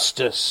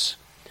justice,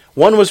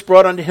 one was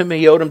brought unto him,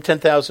 he owed him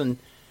 10,000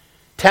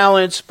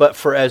 talents, but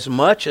for as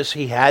much as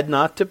he had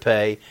not to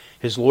pay,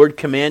 his Lord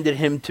commanded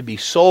him to be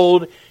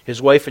sold, his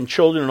wife and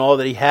children and all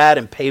that he had,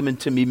 and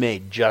payment to be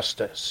made,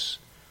 justice.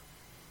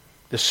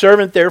 The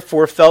servant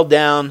therefore fell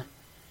down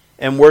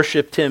and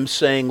worshipped him,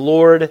 saying,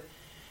 Lord,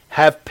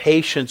 have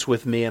patience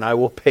with me, and I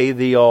will pay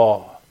thee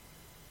all.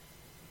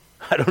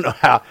 I don't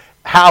know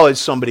how is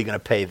somebody going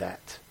to pay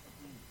that?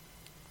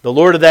 The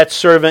Lord of that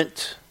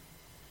servant,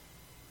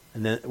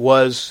 and then it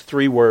was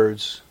 3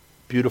 words,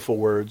 beautiful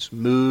words,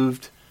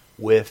 moved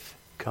with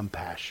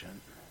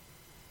compassion.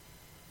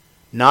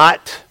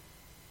 Not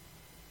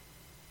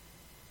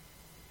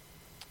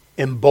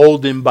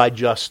emboldened by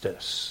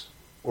justice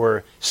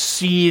or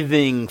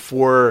seething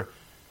for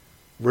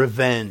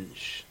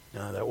revenge.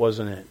 No, that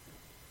wasn't it.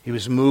 He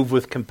was moved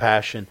with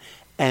compassion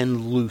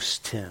and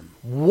loosed him.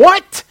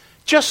 What?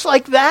 Just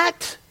like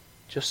that?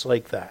 Just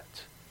like that.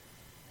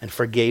 And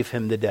forgave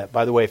him the debt.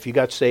 By the way, if you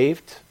got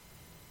saved,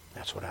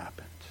 that's what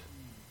happened.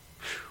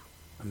 Whew.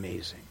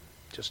 Amazing.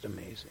 Just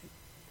amazing.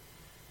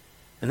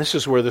 And this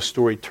is where the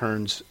story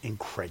turns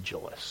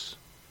incredulous.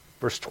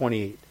 Verse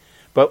 28.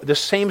 But the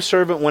same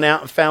servant went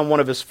out and found one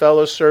of his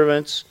fellow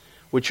servants,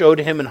 which owed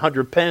him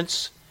 100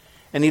 pence.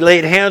 And he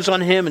laid hands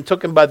on him and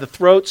took him by the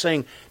throat,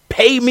 saying,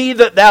 Pay me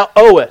that thou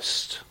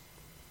owest.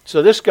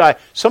 So this guy,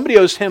 somebody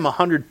owes him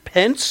 100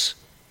 pence,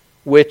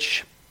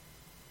 which,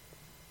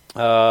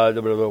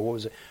 what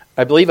was it?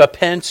 I believe a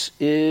pence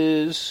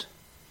is,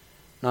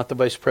 not the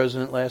vice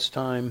president last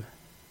time.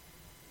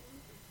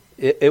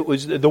 It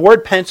was, the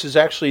word pence is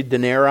actually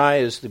denarii,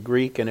 is the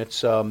Greek, and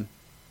it's, a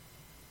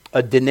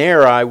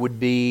denarii would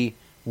be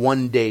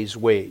 1 day's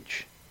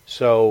wage.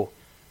 So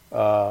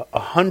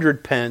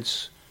 100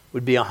 pence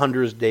would be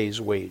 100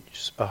 days'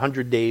 wage,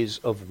 100 days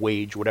of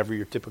wage, whatever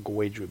your typical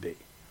wage would be.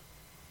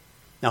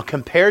 Now,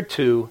 compared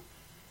to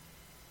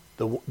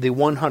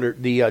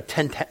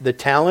the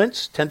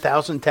talents,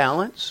 10,000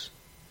 talents,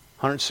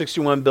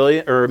 161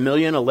 billion or a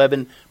million,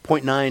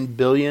 11.9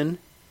 billion.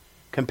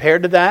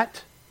 Compared to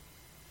that,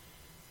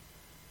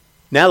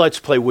 now let's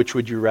play which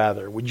would you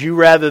rather. Would you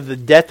rather the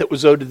debt that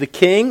was owed to the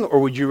king, or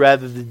would you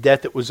rather the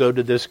debt that was owed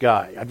to this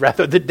guy? I'd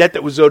rather the debt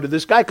that was owed to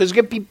this guy, because it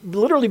could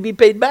literally be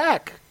paid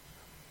back.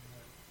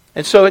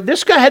 And so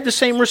this guy had the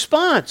same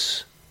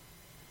response.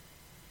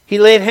 He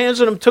laid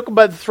hands on him, took him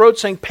by the throat,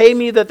 saying, Pay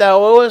me that thou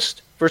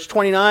owest. Verse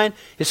 29,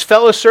 his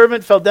fellow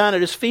servant fell down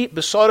at his feet,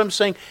 besought him,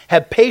 saying,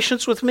 Have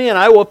patience with me, and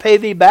I will pay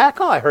thee back.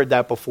 Oh, I heard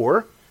that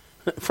before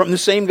from the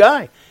same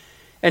guy.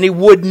 And he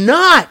would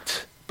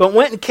not, but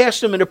went and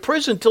cast him into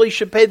prison till he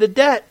should pay the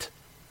debt.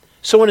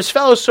 So when his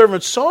fellow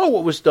servants saw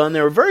what was done,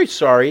 they were very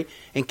sorry,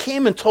 and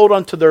came and told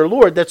unto their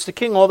Lord, that's the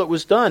king, all that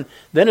was done.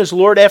 Then his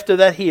Lord, after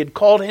that he had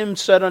called him,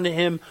 said unto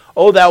him,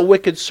 O thou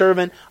wicked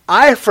servant,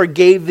 I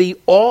forgave thee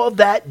all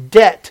that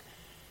debt,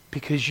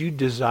 because you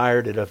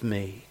desired it of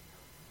me.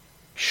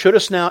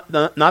 Shouldest not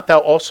thou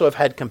also have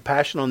had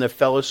compassion on thy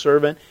fellow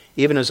servant,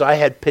 even as I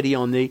had pity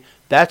on thee?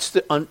 That's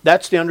the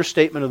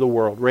understatement of the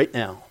world right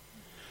now.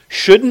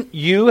 Shouldn't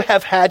you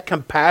have had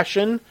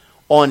compassion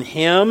on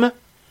him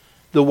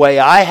the way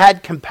I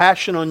had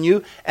compassion on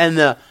you? And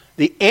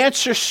the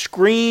answer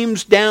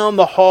screams down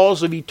the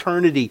halls of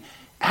eternity,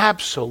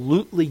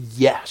 absolutely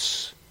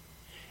yes.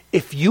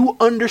 If you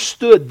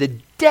understood the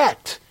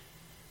debt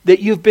that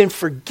you've been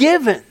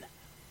forgiven,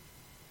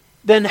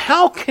 then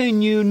how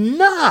can you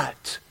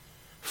not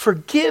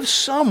forgive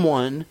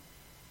someone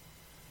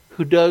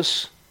who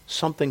does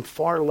something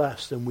far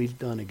less than we've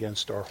done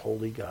against our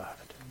holy God?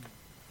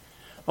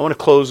 I want to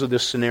close with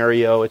this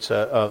scenario. It's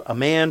a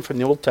man from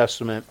the Old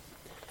Testament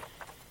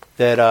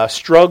that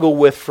struggled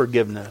with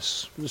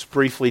forgiveness. Just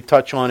briefly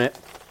touch on it.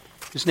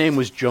 His name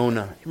was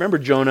Jonah. You remember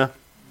Jonah?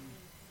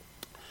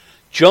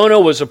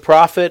 Jonah was a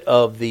prophet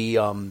of the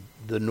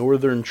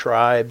northern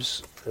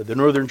tribes, the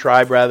northern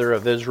tribe rather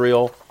of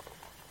Israel.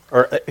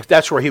 Or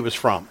that's where he was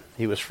from.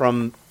 He was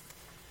from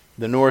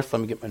the north.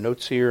 Let me get my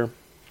notes here.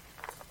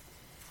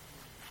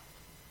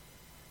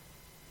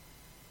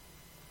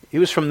 He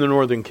was from the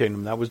northern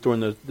kingdom. That was during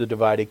the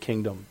divided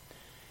kingdom.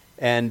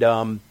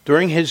 And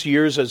during his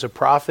years as a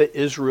prophet,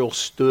 Israel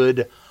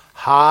stood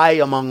high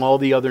among all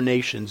the other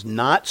nations.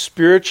 Not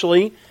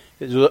spiritually.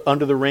 It was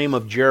under the reign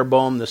of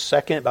Jeroboam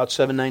II, about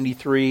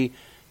 793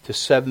 to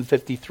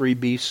 753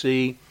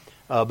 BC.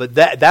 But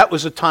that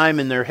was a time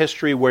in their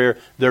history where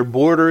their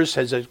borders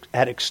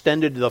had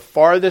extended to the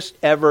farthest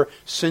ever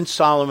since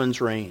Solomon's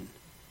reign.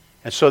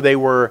 And so they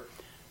were,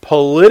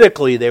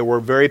 politically, they were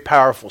very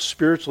powerful.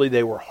 Spiritually,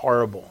 they were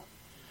horrible.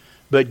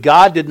 But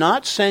God did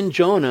not send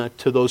Jonah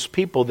to those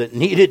people that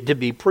needed to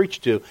be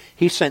preached to.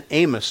 He sent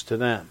Amos to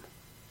them.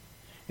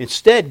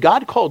 Instead,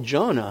 God called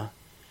Jonah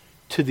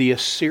to the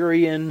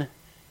Assyrian,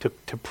 to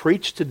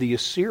preach to the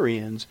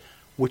Assyrians,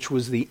 which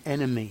was the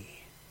enemy.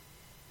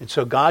 And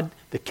so God,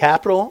 the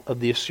capital of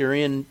the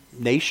Assyrian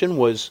nation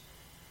was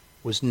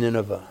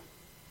Nineveh.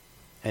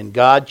 And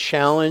God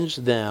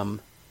challenged them,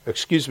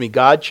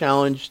 God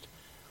challenged,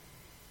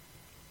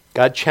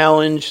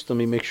 let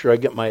me make sure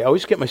I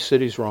always get my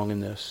cities wrong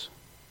in this.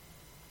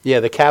 Yeah,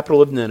 the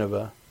capital of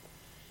Nineveh.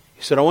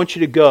 He said, I want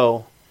you to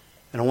go,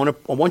 and I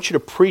want you to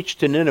preach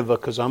to Nineveh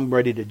because I'm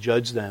ready to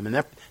judge them.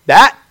 And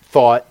that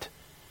thought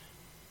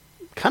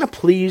kind of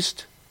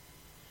pleased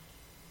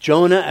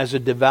Jonah as a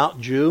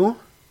devout Jew.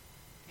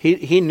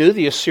 He knew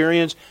the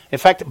Assyrians. In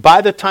fact,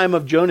 by the time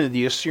of Jonah,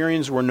 the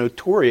Assyrians were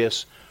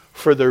notorious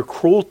for their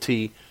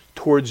cruelty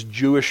towards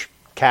Jewish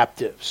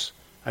captives.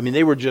 I mean,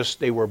 they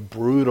were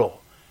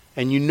brutal.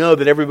 And you know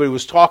that everybody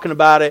was talking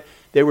about it.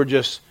 They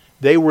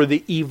were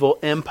the evil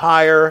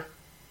empire.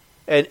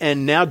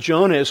 And now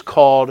Jonah is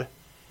called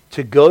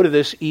to go to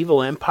this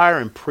evil empire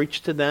and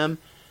preach to them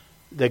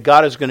that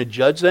God is going to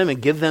judge them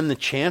and give them the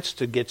chance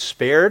to get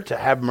spared, to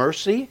have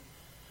mercy.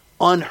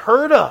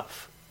 Unheard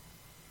of.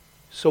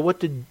 So what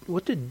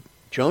did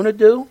Jonah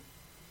do?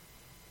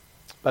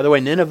 By the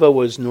way, Nineveh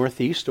was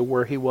northeast of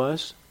where he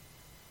was.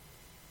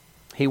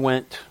 He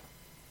went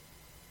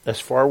as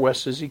far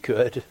west as he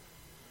could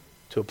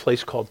to a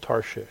place called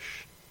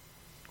Tarshish,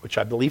 which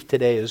I believe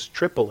today is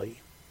Tripoli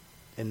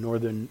in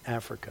northern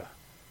Africa.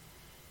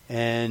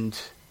 And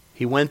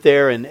he went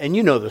there, and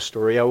you know the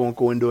story. I won't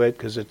go into it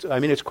because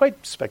it's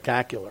quite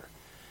spectacular.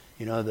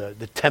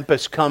 the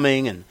tempest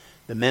coming and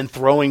the men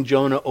throwing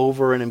Jonah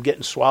over and him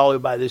getting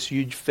swallowed by this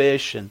huge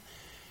fish. And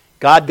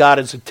God got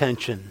his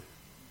attention,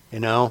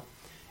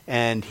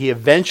 and he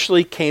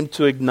eventually came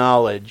to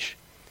acknowledge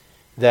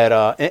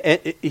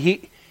that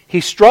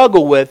he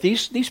struggled with,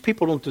 these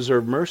people don't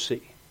deserve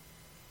mercy.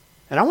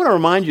 And I want to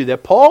remind you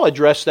that Paul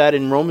addressed that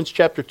in Romans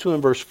chapter 2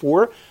 and verse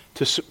 4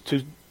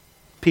 to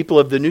people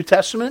of the New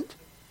Testament.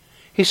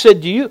 He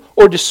said,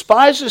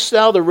 despisest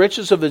thou the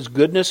riches of his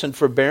goodness and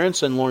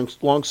forbearance and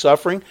long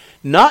suffering,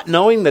 not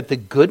knowing that the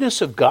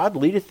goodness of God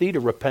leadeth thee to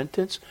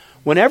repentance?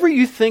 Whenever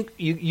you think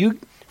you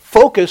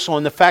focus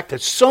on the fact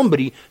that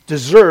somebody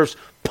deserves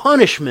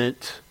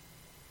punishment,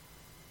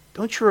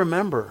 don't you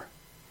remember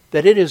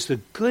that it is the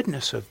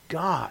goodness of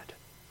God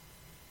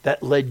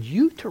that led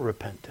you to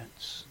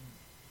repentance?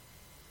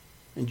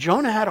 And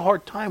Jonah had a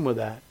hard time with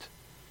that.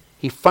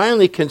 He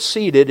finally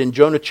conceded in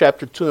Jonah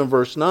chapter 2 and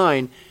verse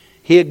 9.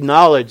 He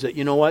acknowledged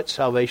that,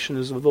 salvation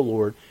is of the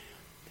Lord.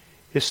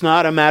 It's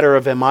not a matter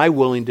of am I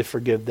willing to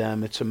forgive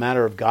them. It's a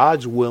matter of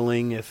God's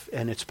willing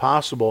and it's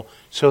possible.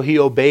 So he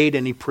obeyed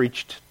and he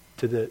preached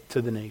to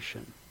the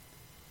nation.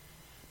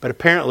 But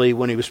apparently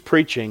when he was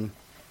preaching,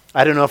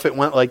 I don't know if it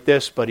went like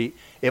this, but it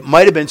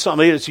might have been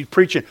something as he's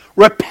preaching,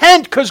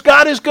 repent because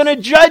God is going to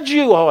judge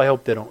you. Oh, I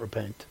hope they don't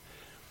repent.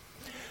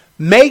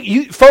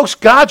 Folks,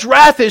 God's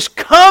wrath is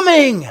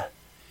coming.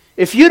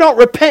 If you don't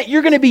repent,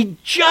 you're going to be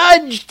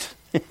judged.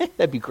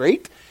 That'd be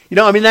great.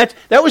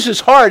 That was his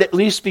heart, at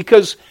least,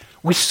 because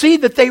we see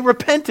that they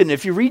repented.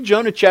 If you read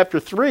Jonah chapter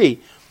 3,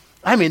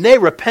 they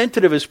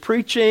repented of his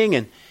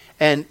preaching,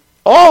 and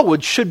all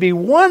should be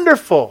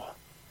wonderful.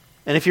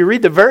 And if you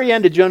read the very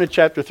end of Jonah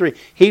chapter 3,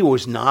 he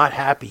was not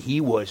happy. He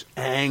was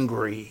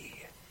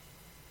angry.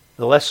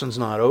 The lesson's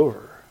not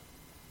over.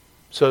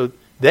 So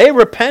they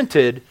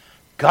repented.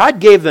 God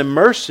gave them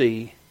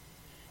mercy,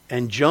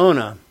 and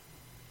Jonah,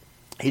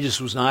 he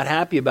just was not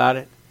happy about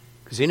it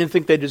because he didn't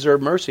think they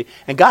deserved mercy.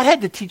 And God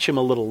had to teach him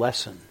a little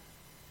lesson.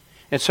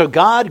 And so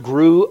God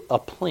grew a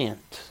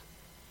plant.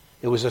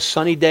 It was a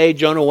sunny day.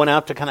 Jonah went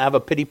out to kind of have a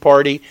pity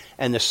party,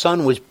 and the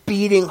sun was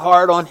beating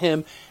hard on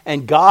him.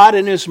 And God,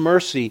 in his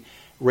mercy,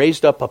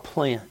 raised up a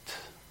plant.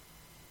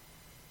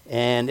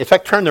 And in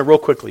fact, turn there real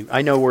quickly.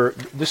 I know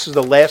this is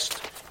the last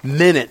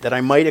minute that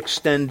I might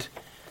extend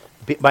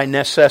by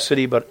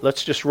necessity, but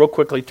let's just real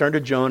quickly turn to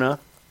Jonah.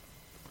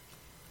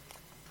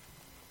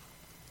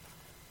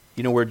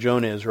 You know where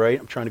Jonah is, right?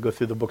 I'm trying to go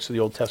through the books of the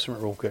Old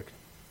Testament real quick.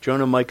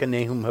 Jonah, Micah,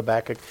 Nahum,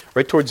 Habakkuk,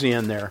 right towards the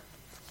end there.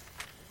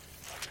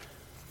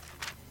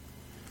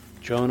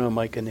 Jonah,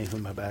 Micah,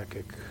 Nahum,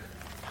 Habakkuk.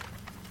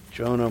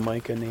 Jonah,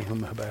 Micah,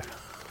 Nahum, Habakkuk.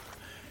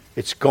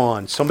 It's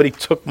gone. Somebody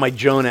took my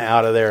Jonah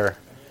out of there,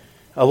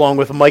 along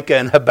with Micah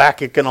and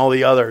Habakkuk and all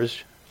the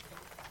others.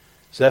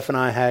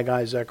 Zephaniah,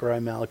 Haggai, Zechariah,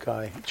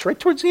 Malachi. It's right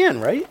towards the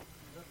end, right?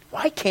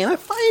 Why can't I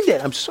find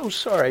it? I'm so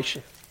sorry.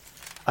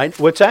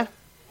 What's that?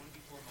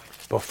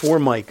 Before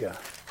Micah.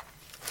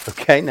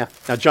 Okay, now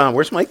John,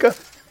 where's Micah?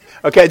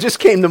 Okay, I just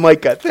came to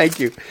Micah. Thank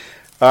you.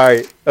 All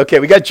right. Okay,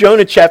 we got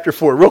Jonah chapter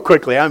 4. Real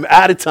quickly, I'm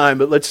out of time,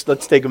 but let's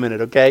take a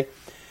minute, okay?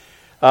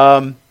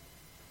 And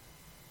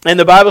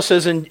the Bible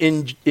says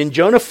in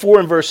Jonah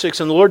 4 and verse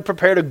 6, and the Lord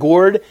prepared a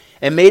gourd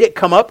and made it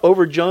come up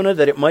over Jonah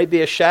that it might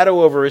be a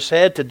shadow over his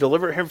head to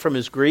deliver him from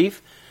his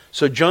grief.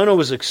 So Jonah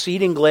was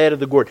exceeding glad of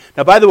the gourd.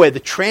 Now, by the way, the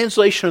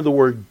translation of the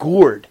word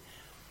gourd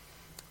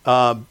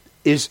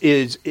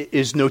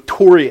is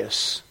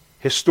notorious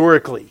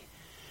historically,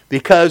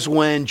 because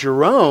when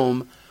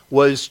Jerome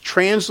was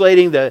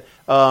translating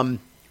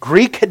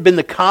Greek had been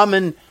the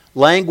common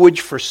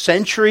language for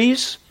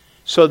centuries.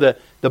 So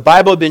the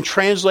Bible had been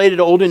translated,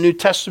 Old and New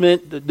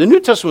Testament. The New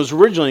Testament was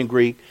originally in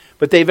Greek,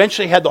 but they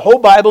eventually had the whole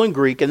Bible in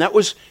Greek, and that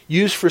was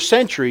used for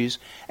centuries.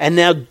 And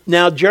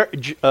now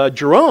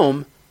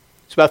Jerome,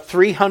 it's about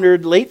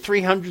 300, late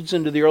 300s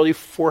into the early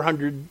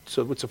 400s,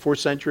 so what's the 4th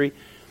century?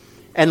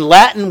 And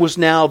Latin was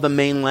now the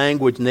main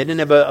language, and they didn't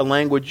have a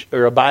language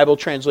or a Bible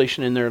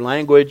translation in their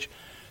language.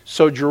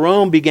 So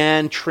Jerome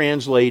began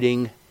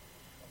translating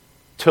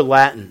to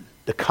Latin,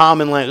 the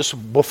common language. This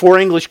was before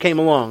English came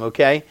along,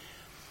 okay?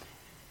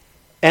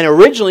 And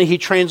originally he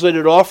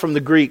translated it all from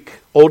the Greek,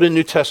 Old and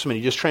New Testament.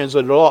 He just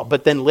translated it all.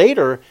 But then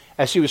later,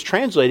 as he was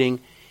translating,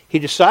 he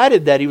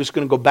decided that he was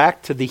going to go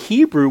back to the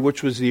Hebrew,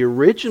 which was the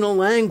original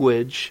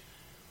language,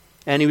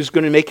 and he was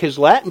going to make his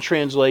Latin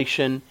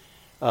translation,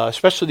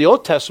 especially the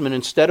Old Testament,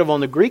 instead of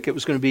on the Greek, it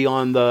was going to be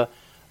on the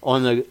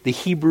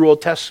Hebrew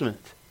Old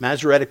Testament,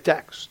 Masoretic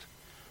text.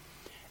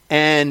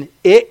 And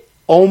it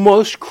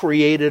almost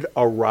created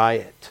a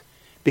riot,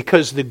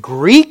 because the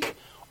Greek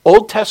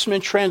Old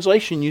Testament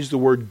translation used the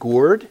word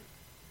gourd.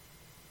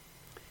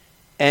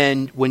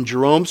 And when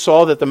Jerome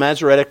saw that the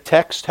Masoretic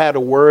text had a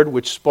word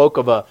which spoke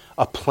of a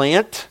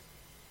plant,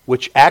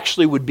 which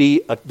actually would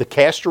be the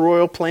castor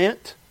oil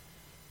plant,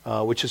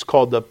 which is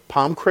called the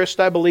palm Christ,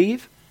 I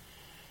believe.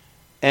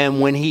 And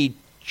when he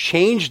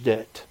changed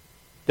it,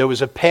 there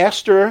was a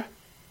pastor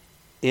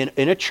in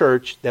a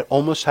church that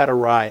almost had a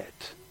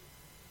riot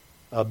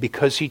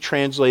because he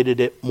translated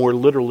it more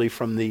literally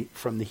from the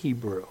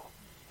Hebrew.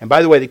 And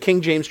by the way, the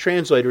King James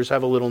translators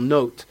have a little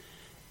note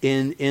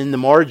in the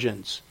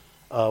margins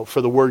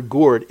for the word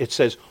gourd. It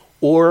says,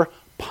 or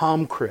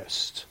palm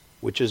crist,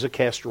 which is a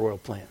castor oil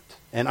plant.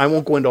 And I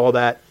won't go into all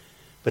that,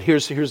 but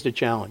here's the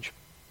challenge.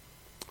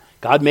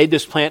 God made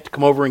this plant to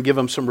come over and give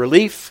him some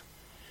relief.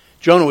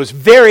 Jonah was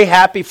very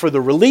happy for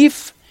the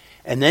relief,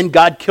 and then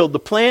God killed the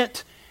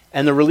plant,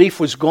 and the relief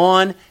was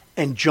gone,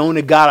 and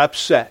Jonah got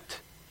upset.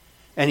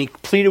 And he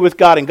pleaded with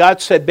God, and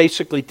God said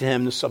basically to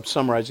him, this I'm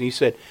summarizing, he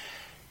said,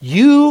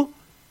 You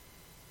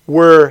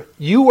were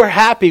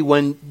happy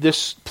when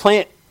this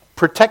plant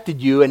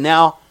protected you, and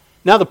now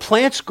the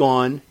plant's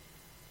gone.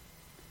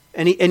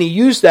 And he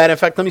used that. In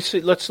fact,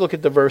 let's look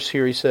at the verse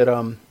here. He said,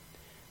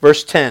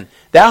 verse 10,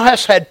 Thou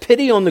hast had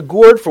pity on the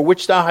gourd for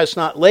which thou hast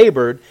not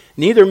labored,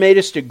 neither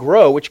madest it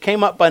grow, which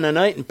came up by the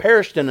night and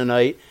perished in the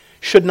night.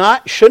 Should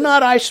not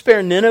I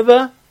spare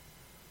Nineveh?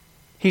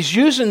 He's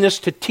using this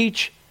to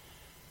teach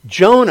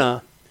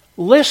Jonah,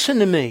 listen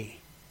to me.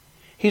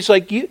 He's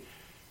like, you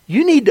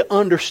need to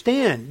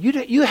understand.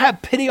 You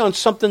have pity on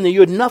something that you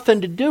had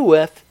nothing to do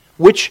with,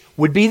 which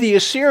would be the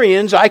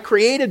Assyrians. I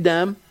created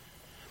them.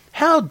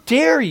 How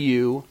dare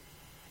you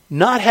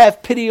not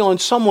have pity on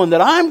someone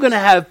that I'm going to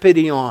have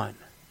pity on?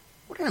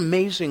 What an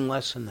amazing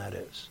lesson that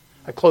is.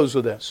 I close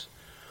with this.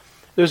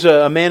 There's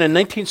a man in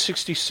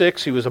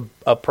 1966. He was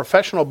a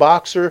professional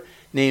boxer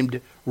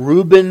named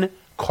Reuben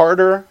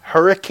Carter.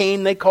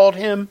 Hurricane, they called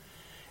him.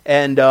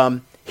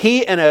 And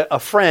he and a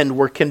friend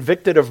were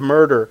convicted of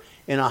murder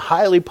in a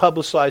highly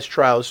publicized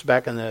trial. This was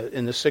back in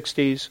the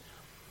 60s.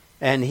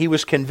 And he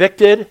was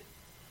convicted.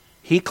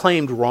 He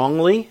claimed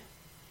wrongly.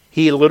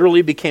 He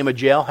literally became a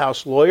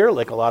jailhouse lawyer,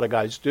 like a lot of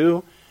guys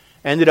do.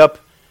 Ended up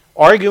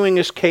arguing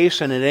his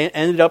case, and it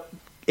ended up,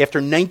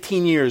 after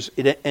 19 years,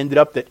 it ended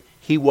up that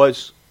he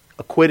was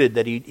acquitted,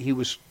 that he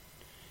was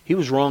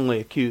wrongly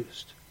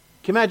accused.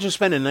 Can you imagine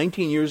spending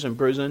 19 years in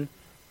prison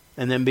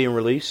and then being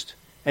released?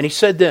 And he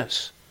said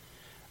this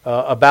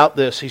about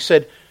this. He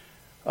said,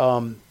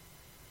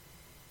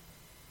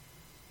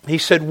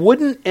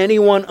 wouldn't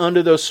anyone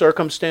under those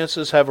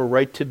circumstances have a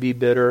right to be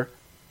bitter?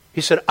 He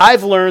said,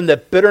 I've learned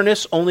that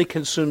bitterness only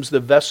consumes the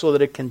vessel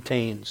that it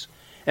contains.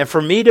 And for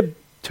me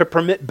to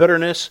permit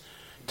bitterness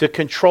to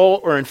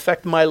control or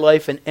infect my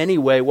life in any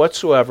way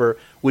whatsoever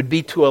would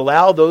be to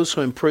allow those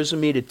who imprison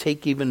me to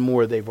take even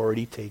more they've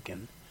already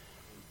taken.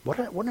 What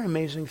an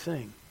amazing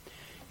thing.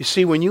 You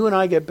see, when you and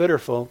I get bitter,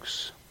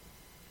 folks,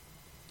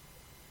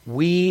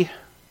 we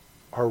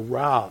are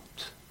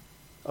robbed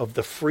of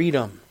the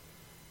freedom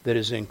that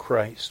is in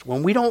Christ.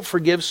 When we don't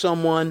forgive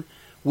someone,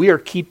 we are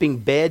keeping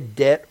bad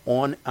debt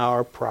on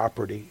our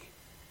property.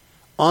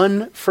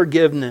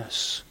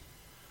 Unforgiveness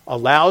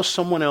allows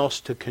someone else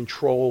to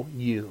control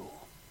you.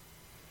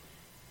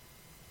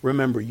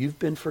 Remember, you've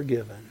been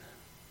forgiven.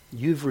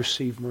 You've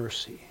received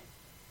mercy.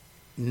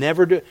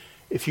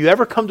 If you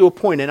ever come to a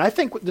point, and I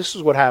think this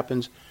is what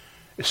happens,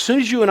 as soon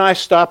as you and I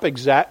stop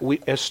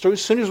as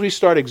soon as we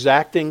start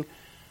exacting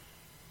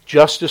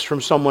justice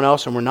from someone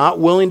else, and we're not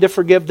willing to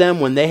forgive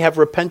them when they have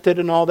repented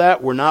and all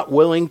that, we're not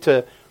willing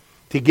to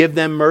give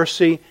them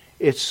mercy,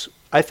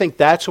 I think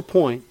that's a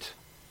point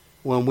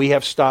when we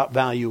have stopped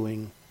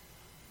valuing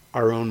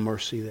our own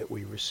mercy that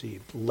we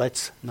received.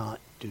 Let's not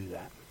do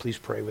that. Please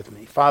pray with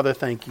me. Father,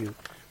 thank you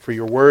for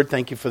your word.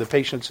 Thank you for the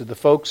patience of the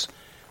folks.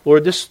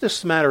 Lord,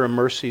 this matter of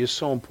mercy is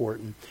so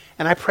important.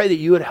 And I pray that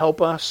you would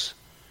help us,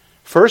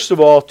 first of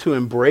all, to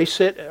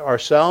embrace it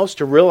ourselves,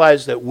 to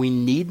realize that we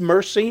need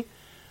mercy.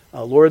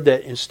 Lord,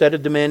 that instead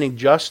of demanding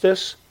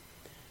justice,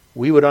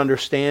 we would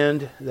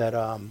understand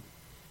that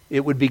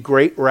it would be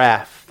great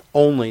wrath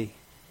only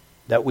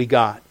that we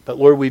got. But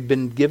Lord, we've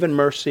been given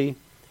mercy,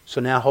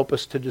 so now help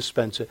us to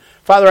dispense it.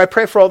 Father, I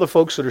pray for all the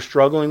folks that are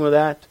struggling with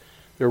that.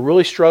 They're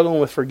really struggling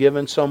with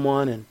forgiving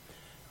someone. And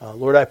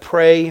Lord, I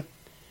pray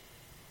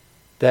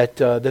that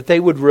they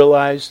would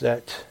realize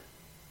that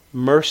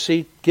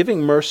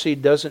giving mercy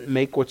doesn't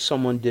make what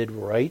someone did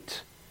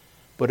right,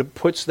 but it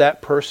puts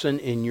that person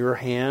in your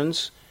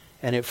hands,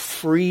 and it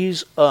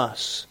frees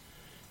us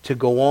to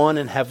go on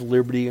and have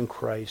liberty in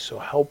Christ. So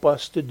help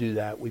us to do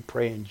that. We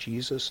pray in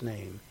Jesus'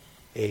 name.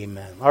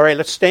 Amen. All right,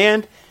 let's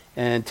stand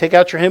and take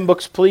out your hymn books, please.